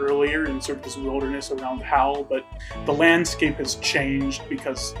were earlier in sort of this wilderness around Howell, but the landscape has changed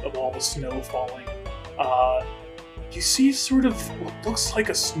because of all the snow falling. You see sort of what looks like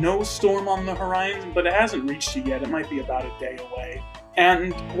a snowstorm on the horizon, but it hasn't reached you yet. It might be about a day away.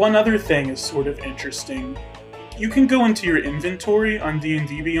 And one other thing is sort of interesting. You can go into your inventory on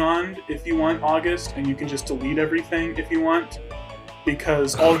D&D Beyond if you want, August, and you can just delete everything if you want,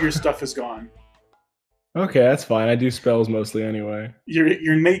 because all your stuff is gone. Okay, that's fine. I do spells mostly anyway.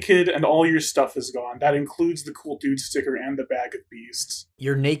 You're naked and all your stuff is gone. That includes the cool dude sticker and the bag of beasts.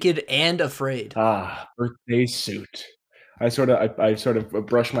 You're naked and afraid. Ah, birthday suit. I sort of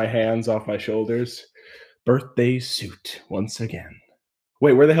brush my hands off my shoulders. Birthday suit once again.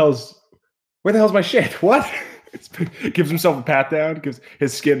 Wait, where the hell's my shit? What? Gives himself a pat down. Gives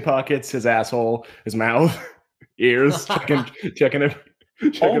his skin pockets, his asshole, his mouth, ears. checking it.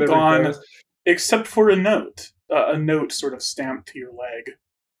 All gone, except for a note. A note sort of stamped to your leg.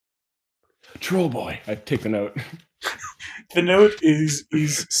 Troll boy. I take the note. The note is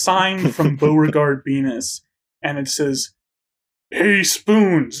signed from Beauregard Venus, and it says, "Hey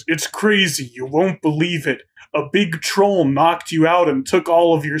Spoons, it's crazy, you won't believe it. A big troll knocked you out and took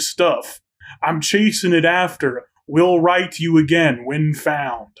all of your stuff. I'm chasing it after. We'll write you again when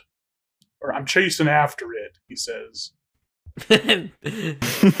found." Or, "I'm chasing after it," he says.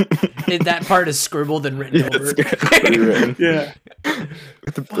 That part is scribbled and written over. Yeah.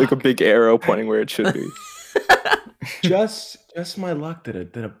 like a big arrow pointing where it should be. Just my luck that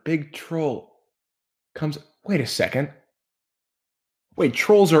a big troll comes. Wait a second. Wait,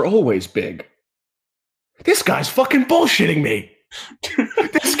 trolls are always big. This guy's fucking bullshitting me.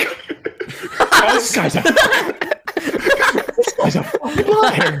 This guy's a fucking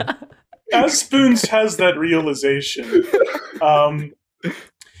liar. As Spoons has that realization,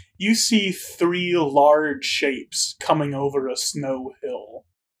 you see 3 large shapes coming over a snow hill.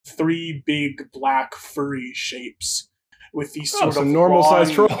 3 big, black, furry shapes with these sort of normal long,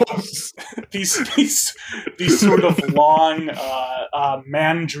 sized trolls. these sort of long,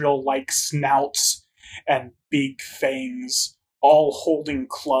 mandrill-like snouts and big fangs, all holding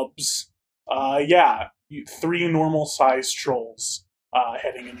clubs. 3 normal-sized trolls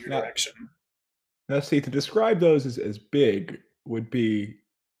heading in your direction. Now, see, to describe those as big would be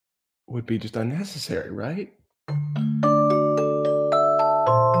just unnecessary, right?